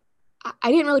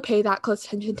I didn't really pay that close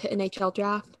attention to NHL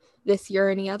draft this year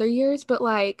or any other years, but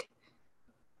like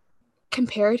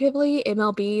comparatively,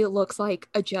 MLB looks like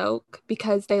a joke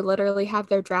because they literally have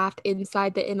their draft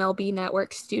inside the MLB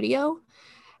network studio,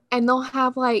 and they'll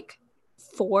have like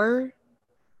 4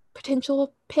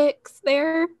 potential picks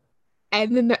there,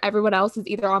 and then everyone else is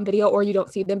either on video or you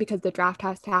don't see them because the draft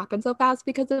has to happen so fast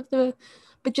because of the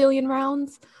bajillion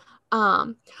rounds.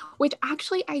 Which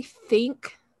actually I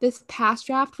think this past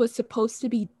draft was supposed to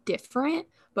be different,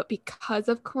 but because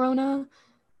of Corona,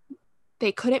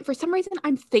 they couldn't. For some reason,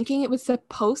 I'm thinking it was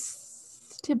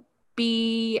supposed to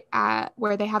be at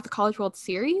where they have the College World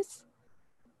Series.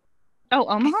 Oh,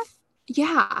 Omaha?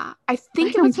 Yeah, I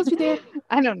think I it was supposed to be there.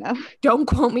 I don't know. Don't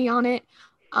quote me on it.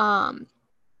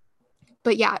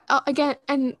 But yeah, again,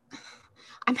 and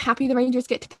I'm happy the Rangers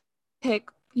get to pick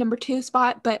number 2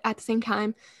 spot, but at the same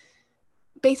time,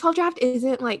 baseball draft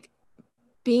isn't like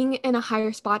being in a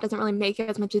higher spot doesn't really make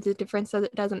as much of a difference as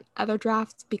it does in other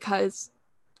drafts because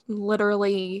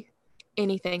literally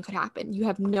anything could happen. You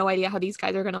have no idea how these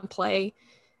guys are going to play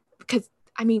because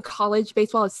I mean, college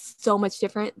baseball is so much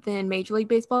different than Major League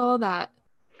Baseball that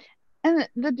And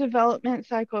the development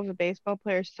cycle of a baseball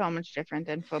player is so much different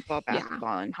than football, yeah,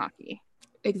 basketball, and hockey.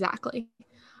 exactly.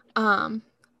 Um,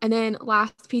 and then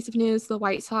last piece of news, the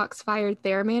White Sox fired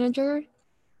their manager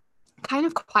kind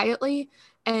of quietly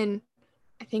and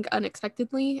I think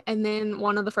unexpectedly. And then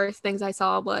one of the first things I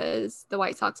saw was the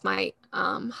White Sox might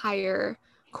hire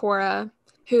Cora,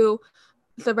 who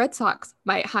the Red Sox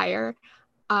might hire,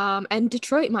 and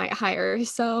Detroit might hire.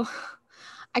 So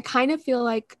I kind of feel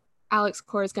like Alex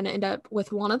Cora is going to end up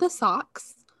with one of the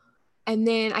Sox. And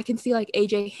then I can see like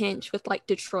AJ Hinch with like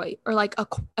Detroit or like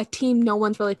a team no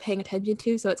one's really paying attention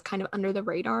to. So it's kind of under the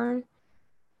radar.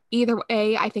 Either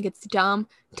way, I think it's dumb.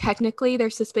 Technically,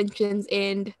 their suspensions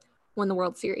end when the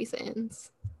World Series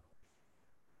ends.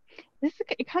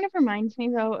 It kind of reminds me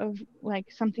though of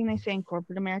like something they say in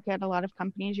corporate America at a lot of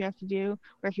companies you have to do,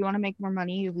 where if you want to make more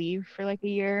money, you leave for like a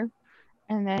year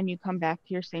and then you come back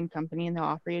to your same company and they'll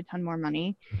offer you a ton more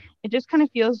money. It just kind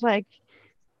of feels like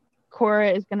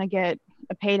Cora is going to get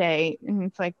a payday, and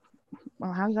it's like,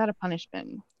 well, how's that a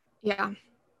punishment? Yeah.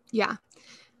 Yeah.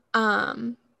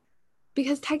 Um,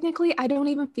 because technically, I don't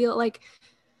even feel like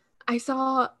I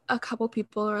saw a couple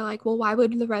people are like, well, why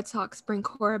would the Red Sox bring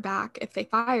Cora back if they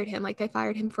fired him? Like, they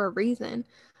fired him for a reason.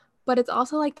 But it's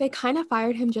also like they kind of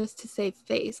fired him just to save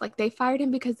face. Like, they fired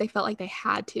him because they felt like they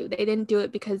had to. They didn't do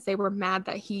it because they were mad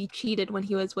that he cheated when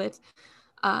he was with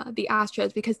the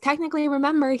Astros. Because technically,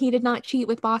 remember, he did not cheat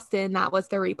with Boston. That was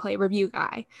the replay review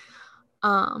guy.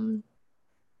 Um,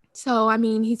 so, I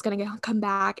mean, he's going to come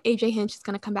back. AJ Hinch is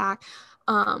going to come back.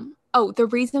 The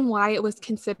reason why it was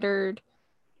considered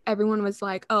everyone was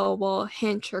like, oh, well,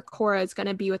 Hinch or Cora is going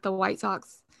to be with the White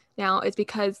Sox now is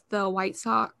because the White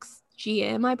Sox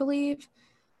GM, I believe,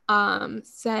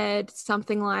 said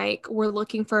something like, we're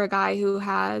looking for a guy who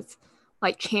has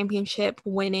like championship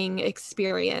winning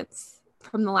experience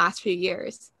from the last few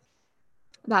years.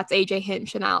 That's AJ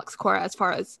Hinch and Alex Cora as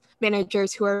far as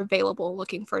managers who are available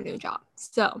looking for a new job.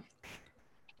 So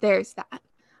there's that.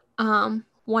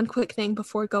 One quick thing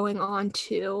before going on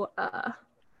to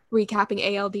recapping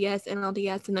ALDS,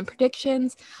 NLDS, and then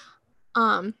predictions.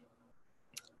 I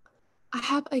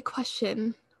have a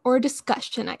question or a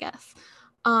discussion, I guess.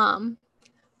 I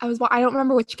don't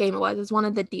remember which game it was. It was one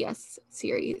of the DS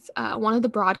series. One of the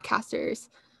broadcasters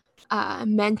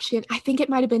mentioned, I think it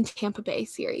might have been Tampa Bay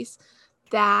series,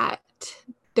 that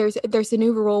there's a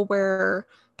new rule where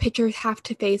pitchers have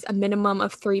to face a minimum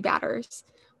of 3 batters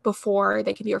before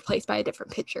they can be replaced by a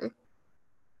different pitcher.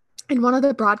 And one of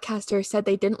the broadcasters said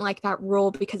they didn't like that rule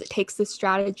because it takes the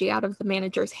strategy out of the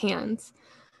manager's hands.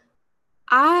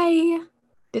 I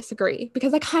disagree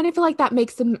because I kind of feel like that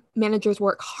makes the managers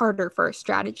work harder for a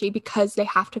strategy because they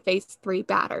have to face 3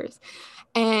 batters.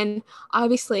 And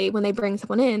obviously, when they bring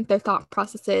someone in, their thought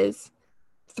process is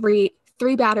three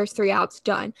batters, 3 outs,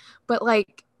 done. But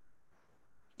like,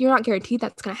 you're not guaranteed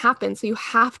that's going to happen. So you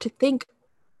have to think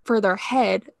further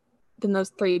ahead than those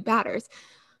 3 batters.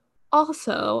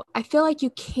 Also, I feel like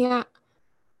you can't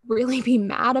really be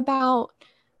mad about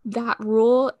that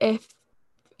rule if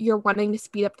you're wanting to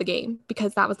speed up the game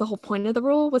because that was the whole point of the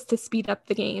rule was to speed up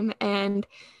the game. And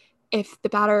if the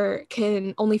batter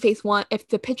can only face one, if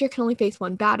the pitcher can only face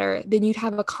one batter, then you'd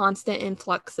have a constant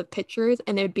influx of pitchers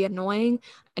and it would be annoying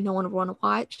and no one would want to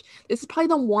watch. This is probably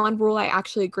the one rule I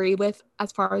actually agree with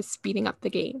as far as speeding up the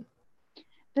game.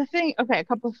 Okay, a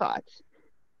couple thoughts.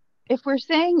 If we're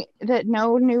saying that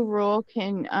no new rule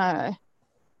can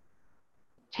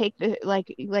take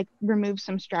the remove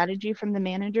some strategy from the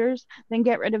managers, then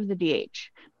get rid of the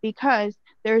DH because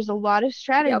there's a lot of Yep.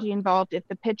 strategy involved if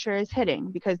the pitcher is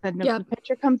hitting, because then if Yep. the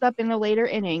pitcher comes up in a later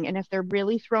inning and if they're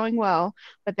really throwing well,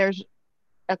 but there's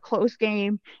a close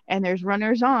game and there's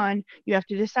runners on, you have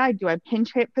to decide, do I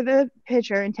pinch hit for the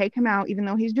pitcher and take him out even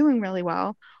though he's doing really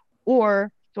well,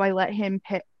 or do I let him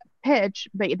pitch,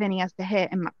 but then he has to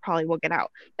hit and probably will get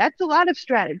out. That's a lot of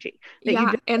strategy that you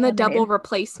Yeah. just And the double eliminated.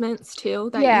 replacements too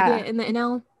that you Yeah, get in the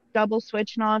NL. double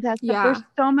switch and all of that stuff. Yeah. There's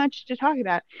so much to talk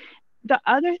about. The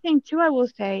other thing too I will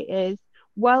say is,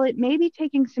 while it may be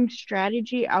taking some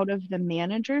strategy out of the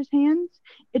manager's hands,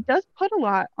 it does put a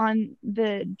lot on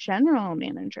the general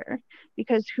manager,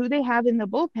 because who they have in the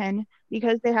bullpen,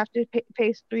 because they have to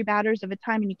face three batters of a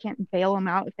time and you can't bail them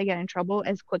out if they get in trouble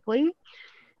as quickly,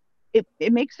 it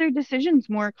makes their decisions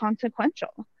more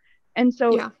consequential. And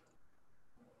so, Yeah.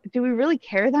 do we really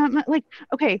care that much? Like,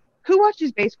 okay, who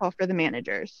watches baseball for the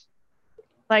managers?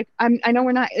 Like, I know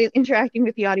we're not interacting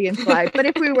with the audience live, but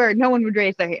if we were, no one would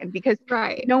raise their hand because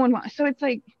Right. no one wants. So it's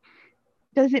like,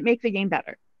 does it make the game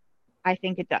better? I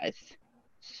think it does.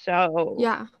 So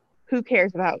Yeah. who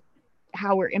cares about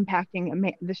how we're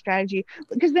impacting the strategy?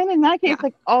 Because then in that case, Yeah.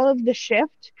 like all of the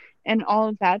shift and all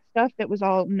of that stuff that was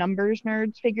all numbers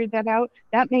nerds figured that out.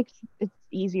 That makes it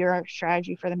easier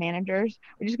strategy for the managers.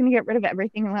 We're just gonna get rid of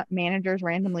everything and let managers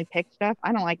randomly pick stuff.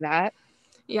 I don't like that.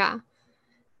 Yeah.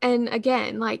 And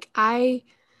again, like I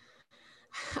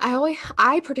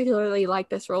particularly like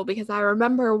this role because I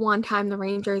remember one time the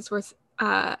Rangers were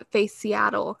faced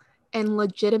Seattle, and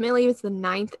legitimately it was the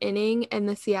ninth inning, and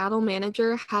the Seattle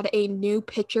manager had a new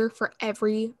pitcher for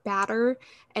every batter,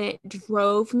 and it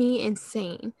drove me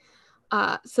insane.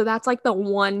 So that's like the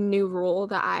one new rule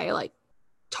that I like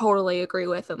totally agree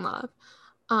with and love.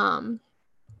 Um,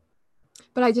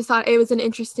 but I just thought it was an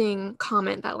interesting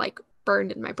comment that like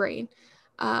burned in my brain.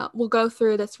 We'll go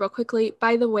through this real quickly.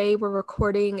 By the way, we're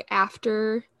recording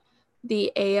after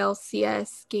the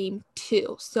ALCS game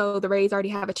 2. So the Rays already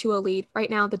have a 2-0 lead. Right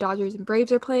now, the Dodgers and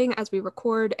Braves are playing as we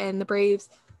record, and the Braves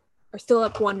are still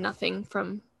up 1-0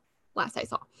 from last I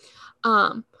saw.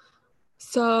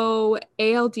 So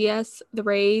ALDS, the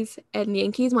Rays and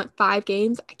Yankees went 5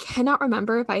 games. I cannot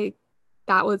remember if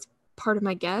that was part of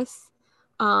my guess.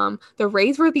 The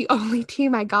Rays were the only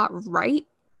team I got right.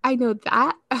 I know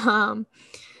that.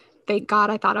 Thank God,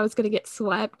 I thought I was going to get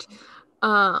swept.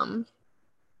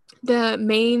 The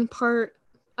main part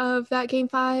of that game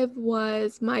 5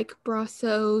 was Mike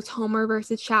Brosseau's homer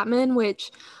versus Chapman,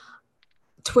 which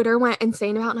Twitter went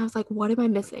insane about, and I was like, what am I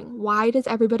missing? Why does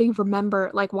everybody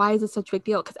remember, like, why is this such a big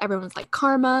deal? Because everyone's like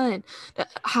karma and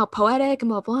how poetic and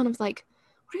blah, blah. And I was like,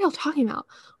 what are y'all talking about?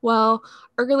 Well,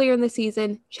 earlier in the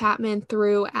season, Chapman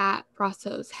threw at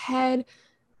Brosseau's head.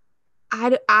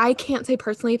 I can't say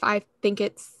personally if I think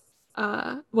it's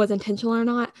was intentional or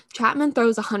not. Chapman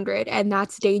throws 100, and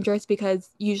that's dangerous because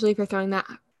usually if you're throwing that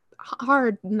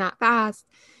hard and that fast,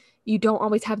 you don't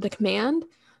always have the command.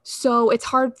 So it's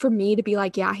hard for me to be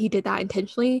like, yeah, he did that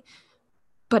intentionally,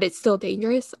 but it's still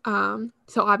dangerous. So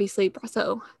obviously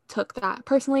Brasso took that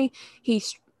personally. He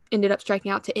ended up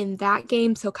striking out to end that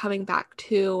game. So coming back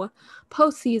to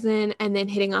postseason and then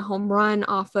hitting a home run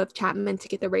off of Chapman to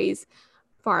get the Rays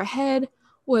far ahead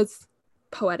was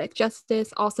poetic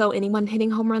justice. Also, anyone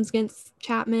hitting home runs against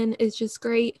Chapman is just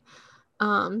great.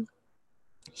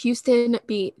 Houston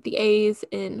beat the A's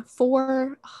in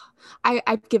 4.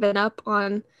 I've given up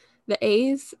on the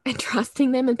A's and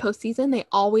trusting them in postseason. They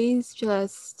always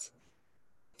just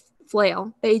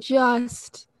flail. It's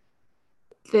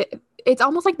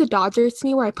almost like the Dodgers to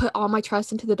me, where I put all my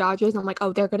trust into the Dodgers. I'm like,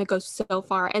 oh, they're going to go so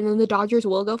far. And then the Dodgers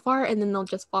will go far and then they'll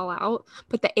just fall out.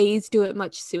 But the A's do it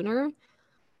much sooner.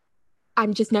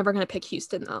 I'm just never going to pick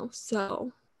Houston, though.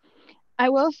 So I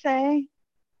will say,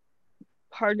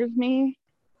 part of me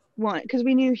want, because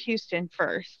we knew Houston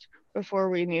first before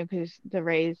we knew, because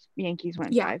the Yankees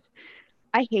went yeah, 5.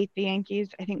 I hate the Yankees.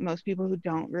 I think most people who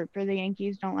don't root for the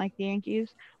Yankees don't like the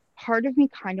Yankees. Part of me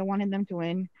kind of wanted them to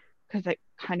win because it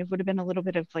kind of would have been a little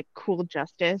bit of like cool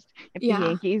justice if the yeah,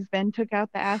 Yankees then took out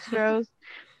the Astros.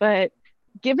 But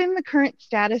given the current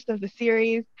status of the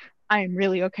series, I am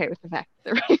really okay with the fact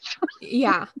that the Rays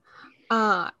yeah.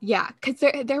 Yeah,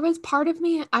 because there was part of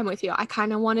me, I'm with you. I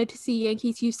kind of wanted to see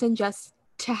Yankees Houston just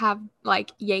to have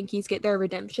like Yankees get their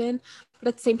redemption, but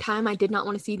at the same time, I did not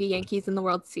want to see the Yankees in the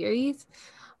World Series.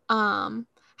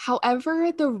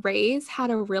 However, the Rays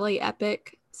had a really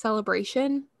epic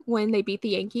celebration when they beat the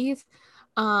Yankees.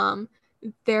 Um,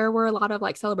 there were a lot of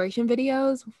like celebration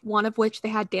videos, one of which they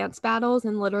had dance battles,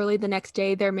 and literally the next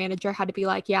day, their manager had to be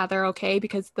like, "Yeah, they're okay,"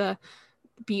 because the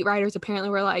beat writers apparently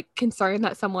were like concerned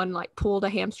that someone like pulled a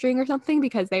hamstring or something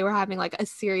because they were having like a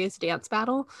serious dance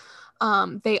battle.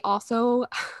 They also,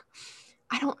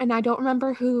 I don't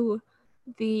remember who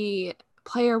the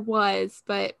player was,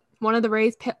 but one of the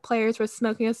Rays players was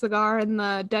smoking a cigar in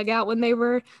the dugout when they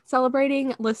were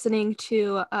celebrating, listening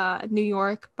to New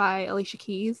York by Alicia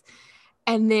Keys,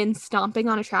 and then stomping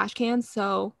on a trash can.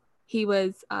 So he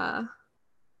was um,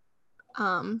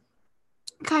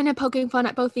 kind of poking fun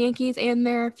at both the Yankees and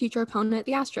their future opponent,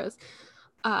 the Astros.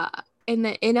 in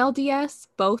the NLDS,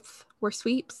 both were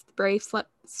sweeps. The Braves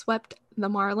swept the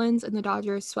Marlins and the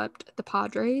Dodgers swept the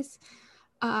Padres.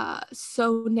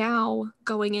 So now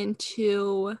going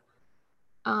into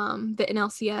the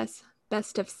NLCS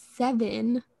best of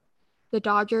 7, the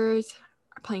Dodgers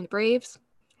are playing the Braves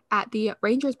at the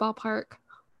Rangers ballpark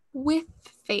with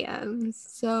fans.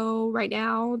 So right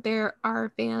now there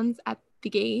are fans at the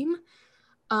game.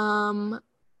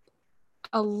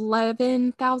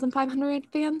 11,500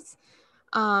 fans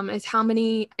is how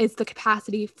many is the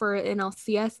capacity for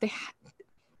NLCS. They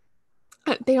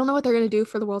don't know what they're going to do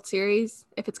for the World Series,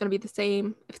 if it's going to be the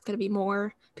same, if it's going to be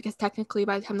more, because technically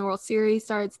by the time the World Series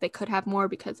starts, they could have more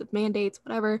because of mandates,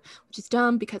 whatever, which is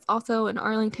dumb because also in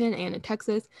Arlington and in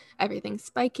Texas, everything's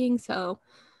spiking, so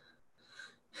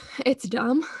it's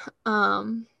dumb. But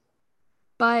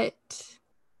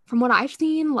from what I've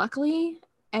seen, luckily,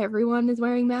 everyone is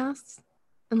wearing masks,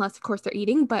 unless, of course, they're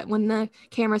eating, but when the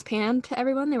cameras panned to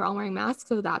everyone, they were all wearing masks,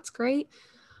 so that's great.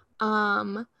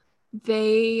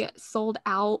 They sold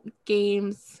out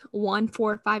games 1,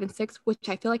 4, 5, and 6, which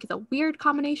I feel like is a weird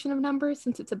combination of numbers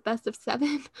since it's a best of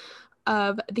 7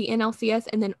 of the NLCS,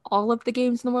 and then all of the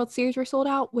games in the World Series were sold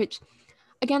out, which,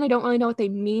 again, I don't really know what they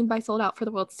mean by sold out for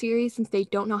the World Series since they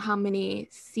don't know how many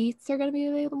seats are going to be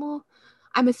available.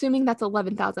 I'm assuming that's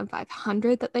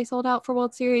 11,500 that they sold out for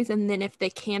World Series, and then if they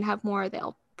can have more,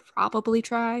 they'll probably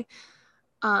try.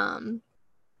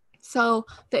 So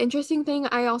the interesting thing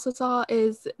I also saw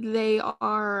is they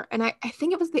are, and I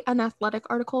think it was the Unathletic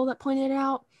article that pointed it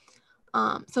out.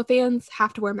 So fans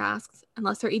have to wear masks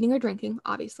unless they're eating or drinking,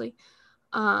 obviously.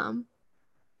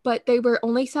 But they were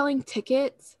only selling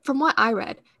tickets. From what I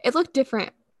read, it looked different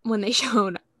when they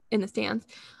showed in the stands,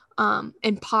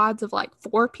 in pods of like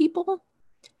 4 people.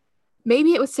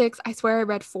 Maybe it was 6. I swear I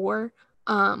read 4.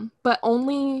 But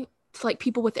only to like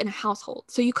people within a household.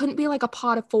 So you couldn't be like a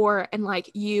pod of 4 and like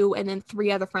you and then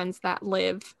 3 other friends that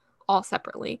live all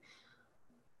separately.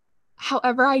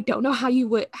 However, I don't know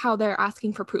how they're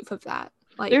asking for proof of that.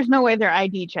 Like, There's no way they're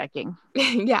ID checking.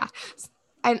 yeah.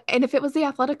 And if it was the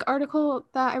Athletic article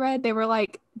that I read, they were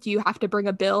like, do you have to bring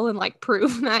a bill and like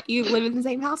prove that you live in the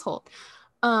same household?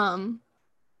 But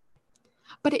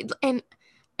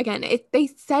again, they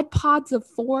said pods of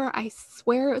 4. I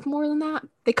swear it was more than that.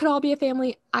 They could all be a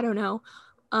family. I don't know.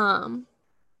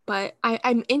 But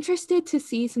I'm interested to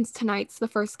see, since tonight's the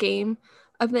first game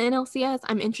of the NLCS,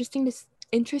 I'm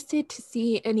interested to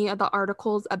see any of the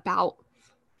articles about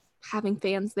having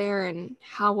fans there and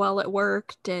how well it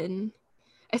worked, and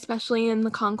especially in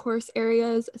the concourse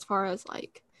areas as far as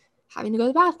like having to go to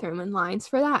the bathroom and lines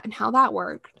for that and how that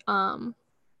worked.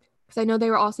 Because I know they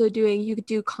were also you could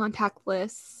do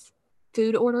contactless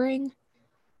food ordering,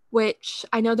 which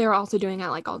I know they were also doing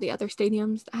at like all the other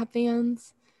stadiums that have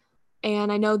fans.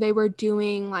 And I know they were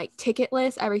doing like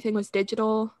ticketless, everything was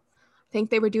digital. I think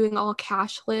they were doing all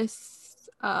cashless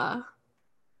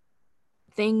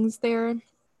things there.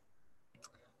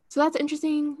 So that's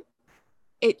interesting.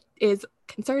 It is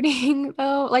concerning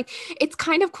though. Like, it's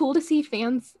kind of cool to see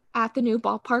fans at the new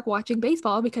ballpark watching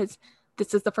baseball because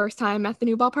this is the first time at the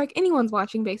new ballpark anyone's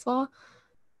watching baseball.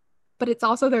 But it's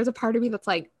also, there's a part of me that's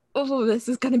like, oh, this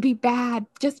is going to be bad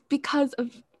just because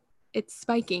of it's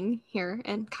spiking here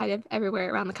and kind of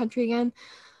everywhere around the country again.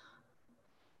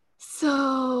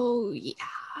 So, yeah.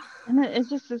 And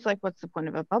it's like, what's the point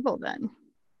of a bubble then?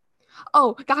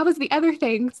 Oh, that was the other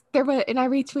thing. There was, and I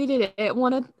retweeted it.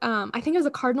 One of, I think it was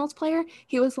a Cardinals player.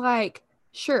 He was like,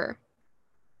 "Sure,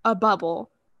 a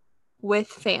bubble with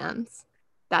fans.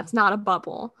 That's not a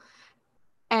bubble."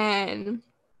 And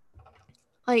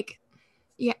like,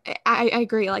 yeah, I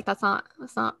agree. Like, that's not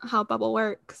how a bubble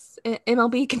works.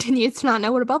 MLB continues to not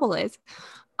know what a bubble is.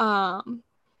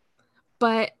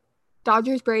 But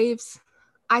Dodgers Braves,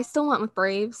 I still went with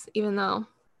Braves, even though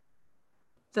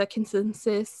the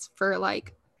consensus for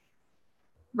like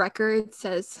record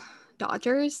says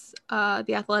Dodgers.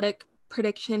 The Athletic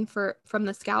prediction from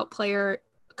the scout player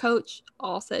coach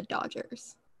all said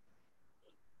Dodgers.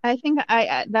 I think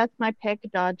I that's my pick,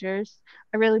 Dodgers.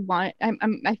 I really want.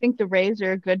 I think the Rays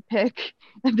are a good pick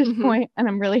at this point, and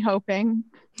I'm really hoping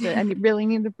that I really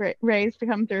need the Rays to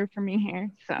come through for me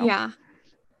here. So yeah,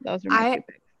 those are my 2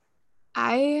 picks.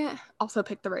 I also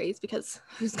picked the Rays because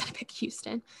who's gonna pick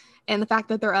Houston? And the fact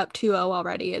that they're up 2-0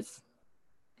 already is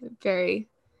very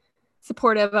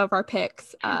supportive of our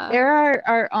picks. They're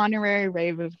our honorary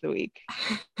rave of the week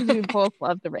because we both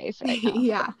love the Rays right now.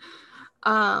 Yeah.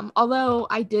 So. Although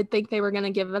I did think they were going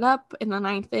to give it up in the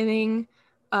 9th inning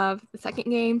of the second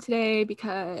game today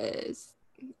because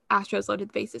Astros loaded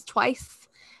the bases twice,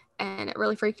 and it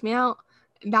really freaked me out.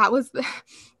 That was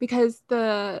because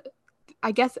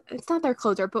I guess it's not their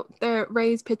closer, but the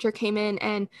Rays pitcher came in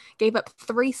and gave up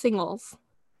 3 singles.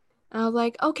 And I was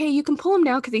like, okay, you can pull him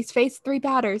now because he's faced 3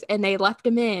 batters, and they left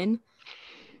him in.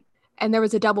 And there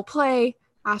was a double play.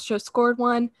 Astros scored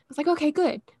one. I was like, okay,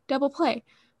 good, double play.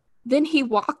 Then he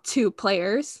walked 2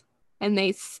 players, and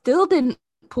they still didn't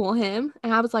pull him.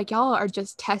 And I was like, y'all are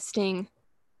just testing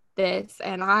this,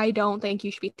 and I don't think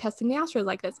you should be testing the Astros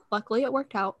like this. Luckily, it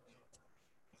worked out.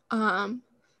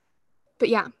 But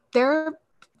yeah, they're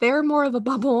more of a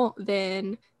bubble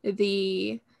than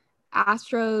the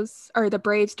Astros or the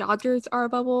Braves Dodgers are a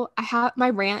bubble. My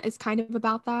rant is kind of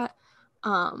about that.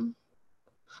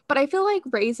 But I feel like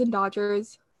Rays and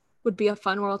Dodgers would be a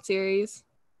fun World Series.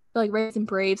 I feel like Rays and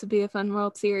Braves would be a fun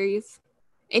World Series.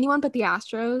 Anyone but the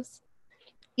Astros.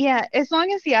 Yeah, as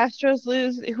long as the Astros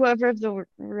lose, whoever of the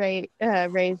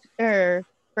Rays or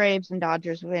Braves and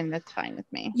Dodgers win, that's fine with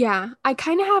me. Yeah, I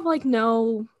kind of have like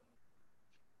no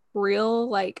real,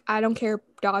 like, I don't care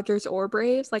Dodgers or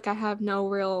Braves. Like, I have no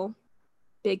real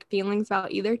big feelings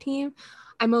about either team.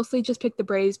 I mostly just pick the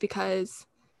Braves because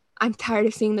I'm tired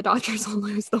of seeing the Dodgers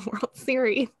lose the World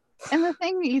Series. And the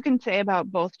thing that you can say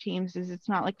about both teams is it's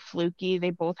not like fluky. They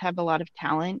both have a lot of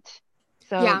talent.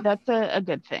 So Yeah. that's a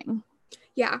good thing.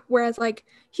 Yeah. Whereas, like,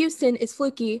 Houston is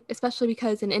fluky, especially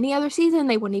because in any other season,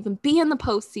 they wouldn't even be in the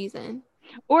postseason.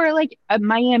 Or like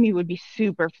Miami would be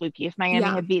super fluky if Miami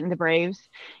Yeah. had beaten the Braves.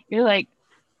 You're like,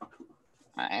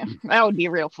 that would be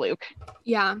a real fluke.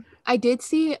 Yeah. I did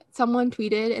see someone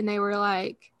tweeted and they were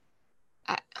like,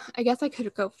 I guess I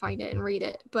could go find it and read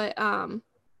it, but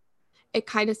it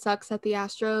kind of sucks that the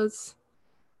Astros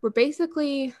were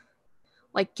basically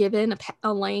like given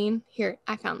a lane. Here,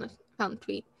 I found the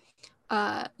tweet.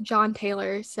 John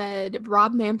Taylor said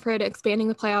Rob Manfred expanding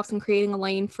the playoffs and creating a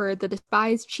lane for the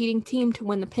despised cheating team to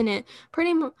win the pennant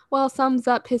pretty well sums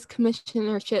up his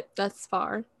commissionership thus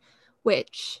far,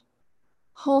 which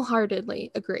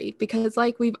wholeheartedly agree, because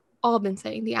like we've all been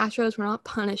saying, the Astros were not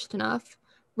punished enough,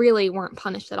 really weren't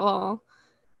punished at all.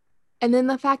 And then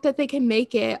the fact that they can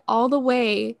make it all the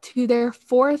way to their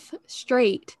 4th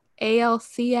straight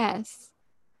ALCS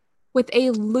with a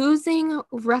losing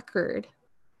record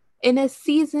in a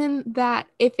season that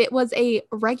if it was a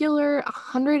regular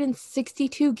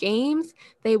 162 games,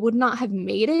 they would not have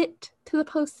made it to the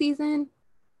postseason,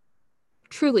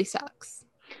 truly sucks.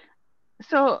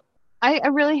 So I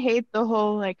really hate the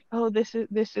whole like, oh, this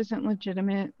isn't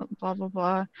legitimate, blah blah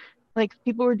blah. Like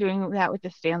people were doing that with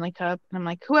the Stanley Cup, and I'm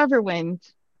like, whoever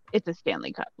wins, it's a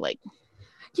Stanley Cup. Like, come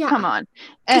Yeah, on.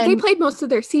 because they And played most of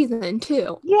their season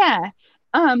too. yeah,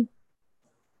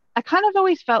 I kind of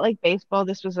always felt like baseball,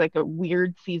 this was like a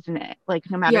weird season, like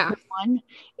no matter Yeah. who won.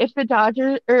 If the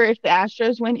Dodgers or if the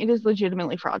Astros win, it is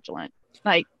legitimately fraudulent.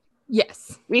 Like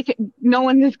Yes. no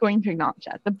one is going to acknowledge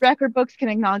that. The record books can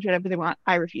acknowledge whatever they want.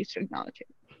 I refuse to acknowledge it.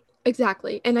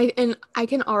 Exactly. And I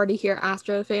can already hear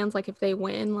Astro fans, like, if they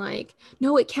win, like,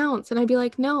 no, it counts. And I'd be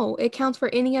like, no, it counts for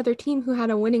any other team who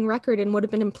had a winning record and would have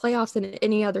been in playoffs in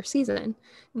any other season.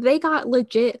 They got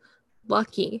legit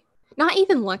lucky. Not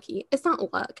even lucky. It's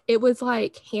not luck. It was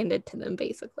like handed to them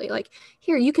basically. Like,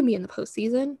 here, you can be in the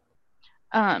postseason.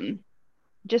 Um,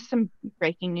 just some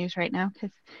breaking news right now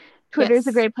because Twitter is a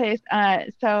Yes. great place.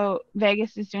 So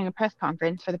Vegas is doing a press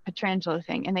conference for the Petrangelo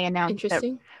thing, and they announced that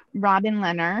Interesting. Robin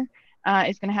Leonard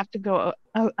is going to have to go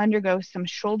undergo some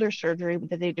shoulder surgery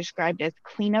that they described as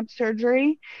cleanup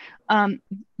surgery.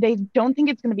 They don't think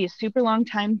it's going to be a super long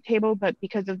timetable, but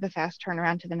because of the fast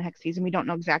turnaround to the next season, we don't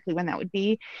know exactly when that would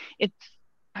be. It's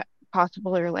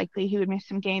possible or likely he would miss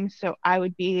some games. So I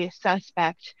would be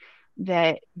suspect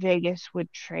that Vegas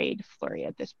would trade Fleury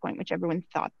at this point, which everyone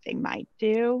thought they might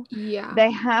do. Yeah. They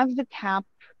have the cap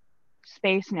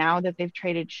space now that they've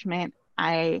traded Schmidt.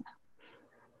 I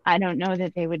don't know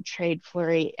that they would trade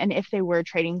Fleury. And if they were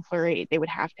trading Fleury, they would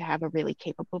have to have a really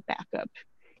capable backup,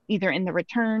 either in the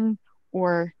return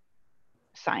or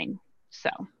sign. So,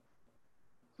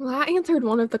 Well, that answered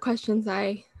one of the questions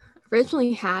I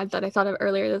originally had that I thought of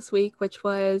earlier this week, which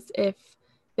was if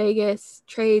Vegas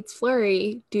trades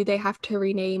Fleury, do they have to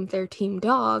rename their team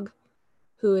dog,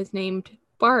 who is named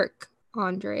Bark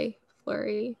Andre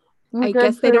Fleury? we're I good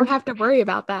guess they for don't have to worry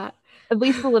about that. at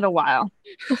least a little while.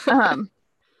 Um,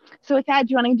 so with that,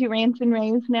 do you want to do rants and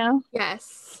raves now?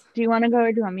 Yes. Do you want to go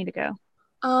or do you want me to go?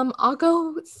 I'll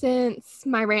go since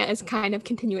my rant is kind of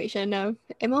continuation of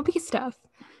MLB stuff,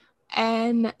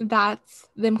 and that's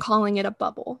them calling it a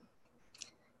bubble.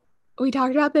 We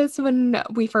talked about this when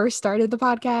we first started the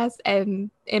podcast, and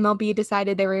MLB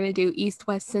decided they were going to do East,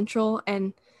 West, Central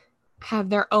and have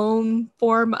their own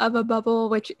form of a bubble,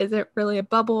 which isn't really a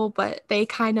bubble, but they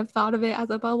kind of thought of it as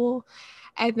a bubble.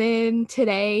 And then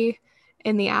today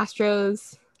in the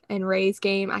Astros and Rays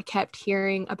game, I kept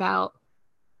hearing about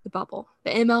the bubble,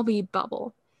 the MLB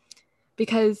bubble,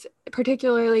 because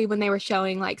particularly when they were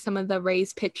showing like some of the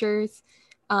Rays pitchers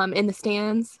in the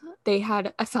stands, they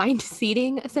had assigned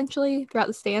seating essentially throughout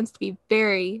the stands to be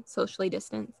very socially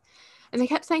distanced. And they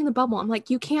kept saying the bubble. I'm like,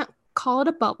 you can't call it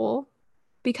a bubble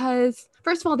because,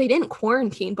 first of all, they didn't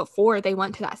quarantine before they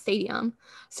went to that stadium.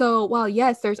 So while,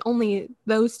 yes, there's only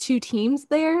those two teams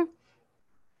there,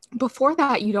 before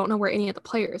that, you don't know where any of the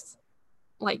players,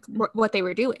 like what they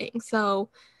were doing. So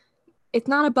it's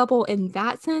not a bubble in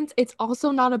that sense. It's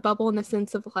also not a bubble in the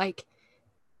sense of like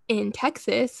in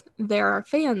Texas, there are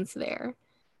fans there.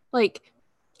 Like,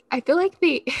 I feel like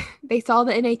they saw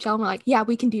the NHL and were like, yeah,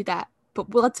 we can do that,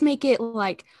 but let's make it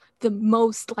like the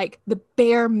most, like the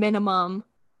bare minimum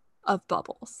of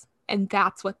bubbles. And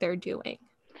that's what they're doing.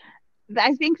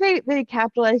 I think they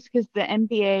capitalized because the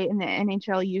NBA and the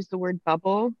NHL use the word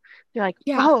bubble. They're like,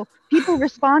 Yeah. oh, people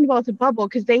respond well to bubble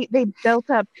because they built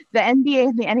up the NBA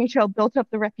and the NHL built up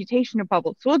the reputation of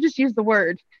bubble. So we'll just use the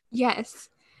word. Yes.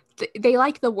 They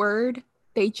like the word,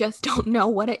 they just don't know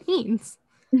what it means.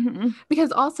 Mm-hmm.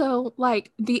 Because also,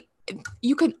 like,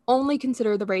 you can only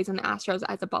consider the Rays and the Astros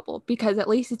as a bubble because at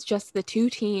least it's just the two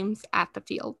teams at the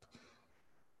field.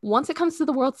 Once it comes to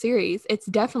the World Series, it's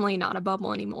definitely not a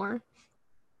bubble anymore.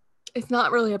 It's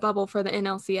not really a bubble for the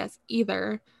NLCS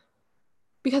either.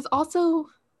 Because also,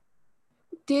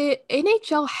 the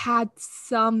NHL had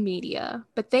some media,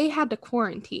 but they had to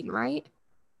quarantine, right?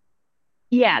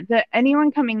 Yeah,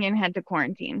 anyone coming in had to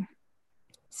quarantine.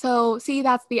 So, see,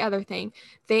 that's the other thing.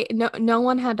 No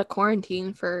one had to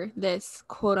quarantine for this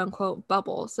quote unquote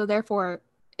bubble. So therefore,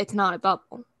 it's not a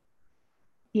bubble.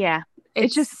 Yeah,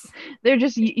 it's just It's they're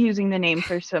just using the name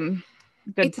for some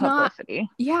good it's not publicity.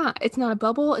 yeah, it's not a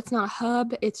bubble, it's not a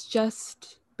hub, it's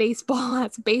just baseball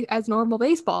as normal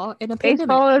baseball in a pandemic.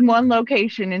 Baseball in one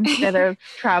location instead of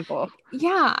travel.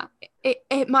 Yeah,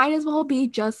 it might as well be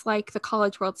just like the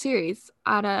College World Series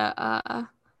at a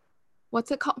what's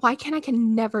it called? Why can't I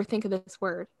can never think of this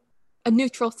word? A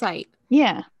neutral site.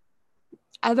 Yeah.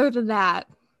 Other than that,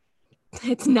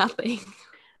 it's nothing.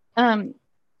 Um,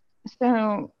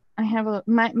 so I have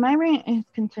my rant is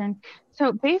concerned.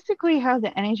 So basically how the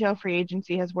NHL free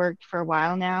agency has worked for a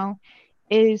while now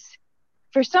is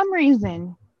for some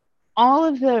reason all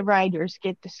of the riders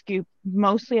get the scoop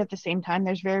mostly at the same time.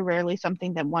 There's very rarely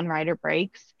something that one rider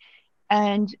breaks.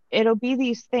 And it'll be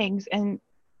these things and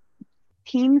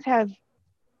teams have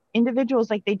individuals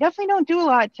like they definitely don't do a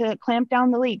lot to clamp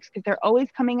down the leaks because they're always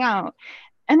coming out.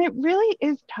 And it really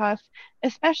is tough,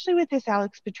 especially with this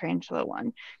Alex Petrangelo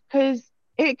one, because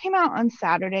it came out on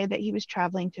Saturday that he was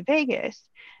traveling to Vegas.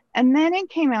 And then it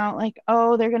came out like,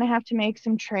 oh, they're going to have to make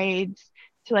some trades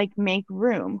to like make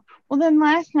room. Well, then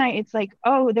last night it's like,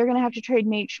 oh, they're going to have to trade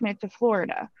Nate Schmidt to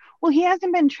Florida. Well, he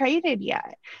hasn't been traded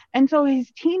yet. And so his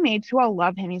teammates who all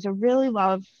love him, he's a really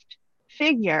loved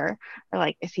figure, are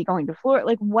like, is he going to Florida?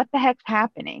 Like, what the heck's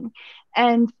happening?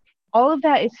 And all of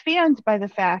that is fanned by the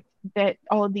fact that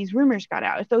all of these rumors got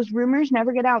out. If those rumors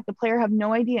never get out, the player have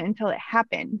no idea until it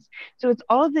happens. So it's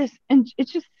all of this, and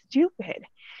it's just stupid.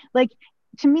 Like,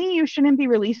 to me, you shouldn't be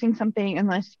releasing something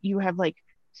unless you have like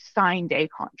signed a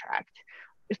contract.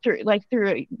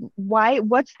 Through why?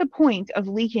 What's the point of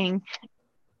leaking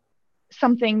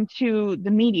something to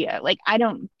the media? Like, I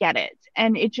don't get it,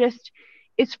 and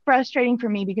it's frustrating for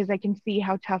me because I can see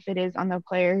how tough it is on the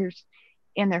players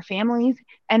and their families,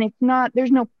 and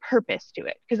there's no purpose to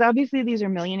it because obviously these are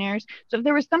millionaires. So if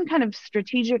there was some kind of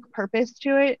strategic purpose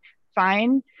to it,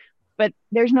 fine, but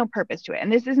there's no purpose to it.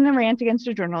 And this isn't a rant against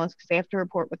a journalist because they have to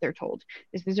report what they're told.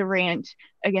 This is a rant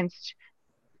against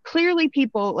clearly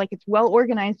people, like, it's well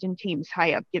organized in teams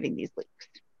high up giving these leaks.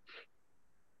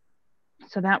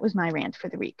 So that was my rant for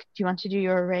the week. Do you want to do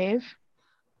your rave?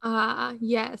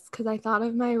 Yes, because I thought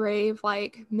of my rave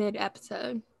like mid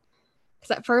episode.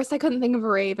 Because at first I couldn't think of a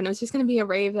rave, and it was just going to be a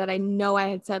rave that I know I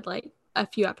had said like a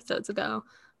few episodes ago.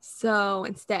 So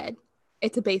instead,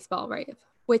 it's a baseball rave,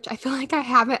 which I feel like I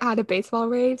haven't had a baseball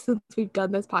rave since we've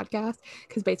done this podcast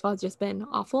because baseball has just been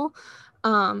awful.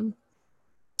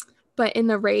 But in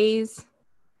the Rays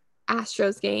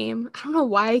Astros game, I don't know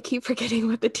why I keep forgetting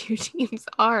what the two teams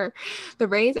are. The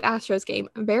Rays Astros game,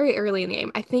 very early in the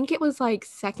game, I think it was like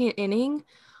second inning.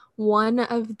 One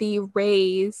of the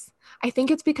Rays, I think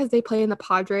it's because they play in the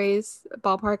Padres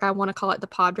ballpark. I want to call it the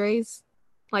Padres.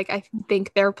 Like, I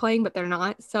think they're playing, but they're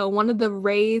not. So one of the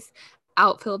Rays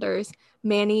outfielders,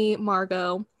 Manny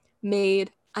Margot,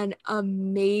 made an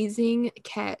amazing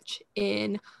catch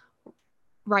in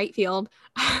right field.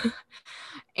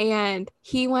 And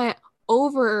he went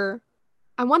over,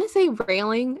 I want to say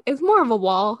railing. It was more of a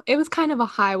wall. It was kind of a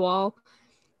high wall.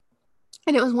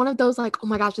 And it was one of those like, oh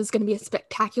my gosh, this is going to be a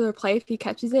spectacular play if he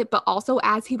catches it. But also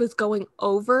as he was going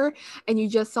over and you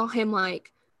just saw him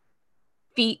like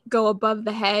feet go above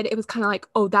the head, it was kind of like,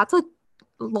 oh, that's a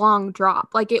long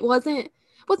drop. Like it wasn't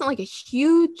like a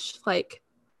huge like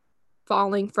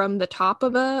falling from the top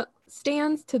of a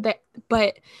stands to the,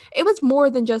 but it was more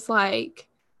than just like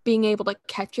being able to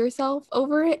catch yourself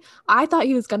over it. I thought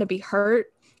he was going to be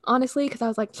hurt, honestly, because I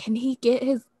was like, can he get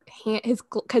his hand,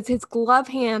 because his glove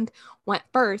hand went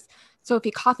first. So if he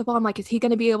caught the ball, I'm like, is he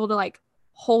going to be able to like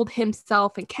hold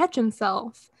himself and catch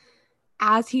himself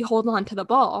as he holds on to the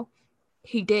ball?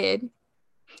 He did.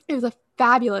 It was a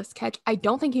fabulous catch. I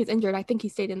don't think he was injured. I think he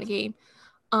stayed in the game.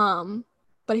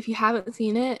 But if you haven't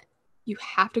seen it, you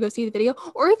have to go see the video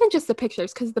or even just the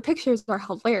pictures because the pictures are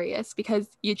hilarious because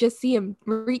you just see him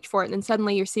reach for it and then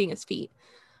suddenly you're seeing his feet.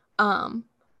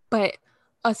 But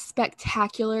a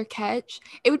spectacular catch.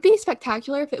 It would be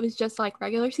spectacular if it was just like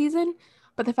regular season,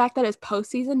 but the fact that it's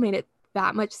postseason made it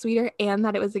that much sweeter and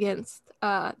that it was against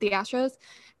the Astros.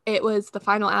 It was the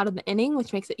final out of the inning,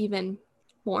 which makes it even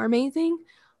more amazing.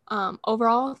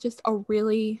 Overall, just a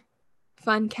really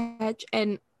fun catch.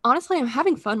 And honestly, I'm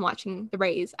having fun watching the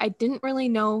Rays. I didn't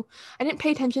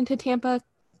pay attention to Tampa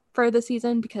for the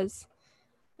season because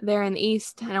they're in the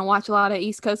East and I watch a lot of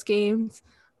East Coast games.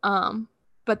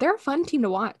 But they're a fun team to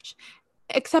watch,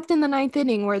 except in the ninth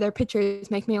inning where their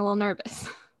pitchers make me a little nervous.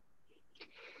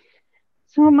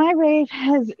 So my rave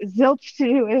has zilch to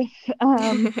do with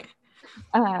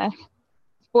uh,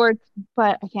 sports,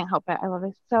 but I can't help it. I love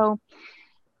it. So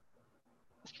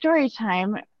story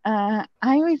time. I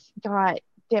always got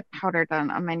dip powder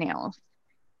done on my nails,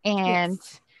 and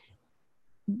Yes.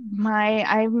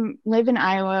 I live in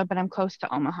Iowa, but I'm close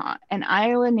to Omaha, and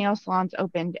Iowa nail salons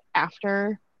opened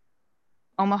after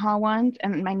Omaha ones,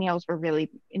 and my nails were really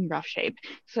in rough shape.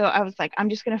 So I was like, I'm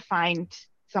just gonna find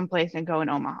someplace and go in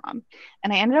Omaha.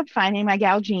 And I ended up finding my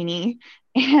gal Jeannie,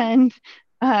 and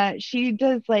she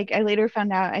does like I later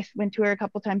found out I went to her a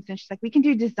couple times and she's like, we can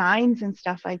do designs and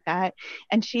stuff like that.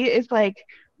 And she is like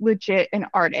legit an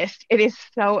artist. It is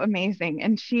so amazing.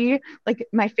 And she like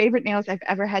my favorite nails I've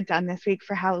ever had done this week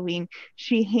for Halloween.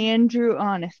 She hand drew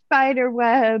on a spider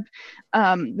web,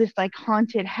 this like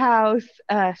haunted house,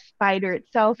 spider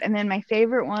itself, and then my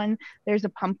favorite one, there's a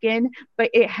pumpkin, but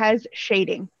it has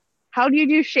shading. How do you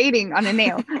do shading on a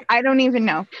nail? I don't even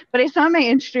know. But it's on my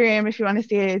Instagram if you want to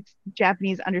see it. It's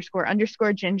Japanese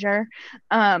 _ ginger.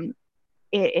 Um,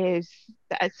 it is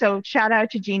so shout out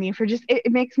to Jeannie for just it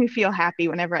makes me feel happy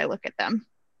whenever I look at them.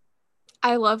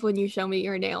 I love when you show me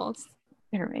your nails.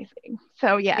 They're amazing.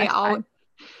 So They yes, all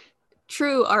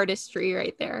true artistry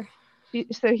right there.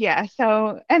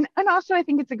 and also I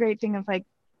think it's a great thing of like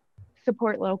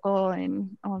support local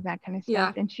and all of that kind of stuff.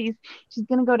 Yeah. And she's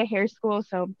gonna go to hair school,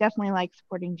 so definitely like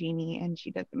supporting Jeannie, and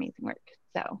she does amazing work.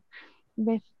 So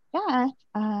with that,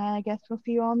 I guess we'll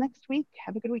see you all next week.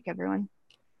 Have a good week, everyone.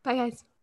 Bye, guys.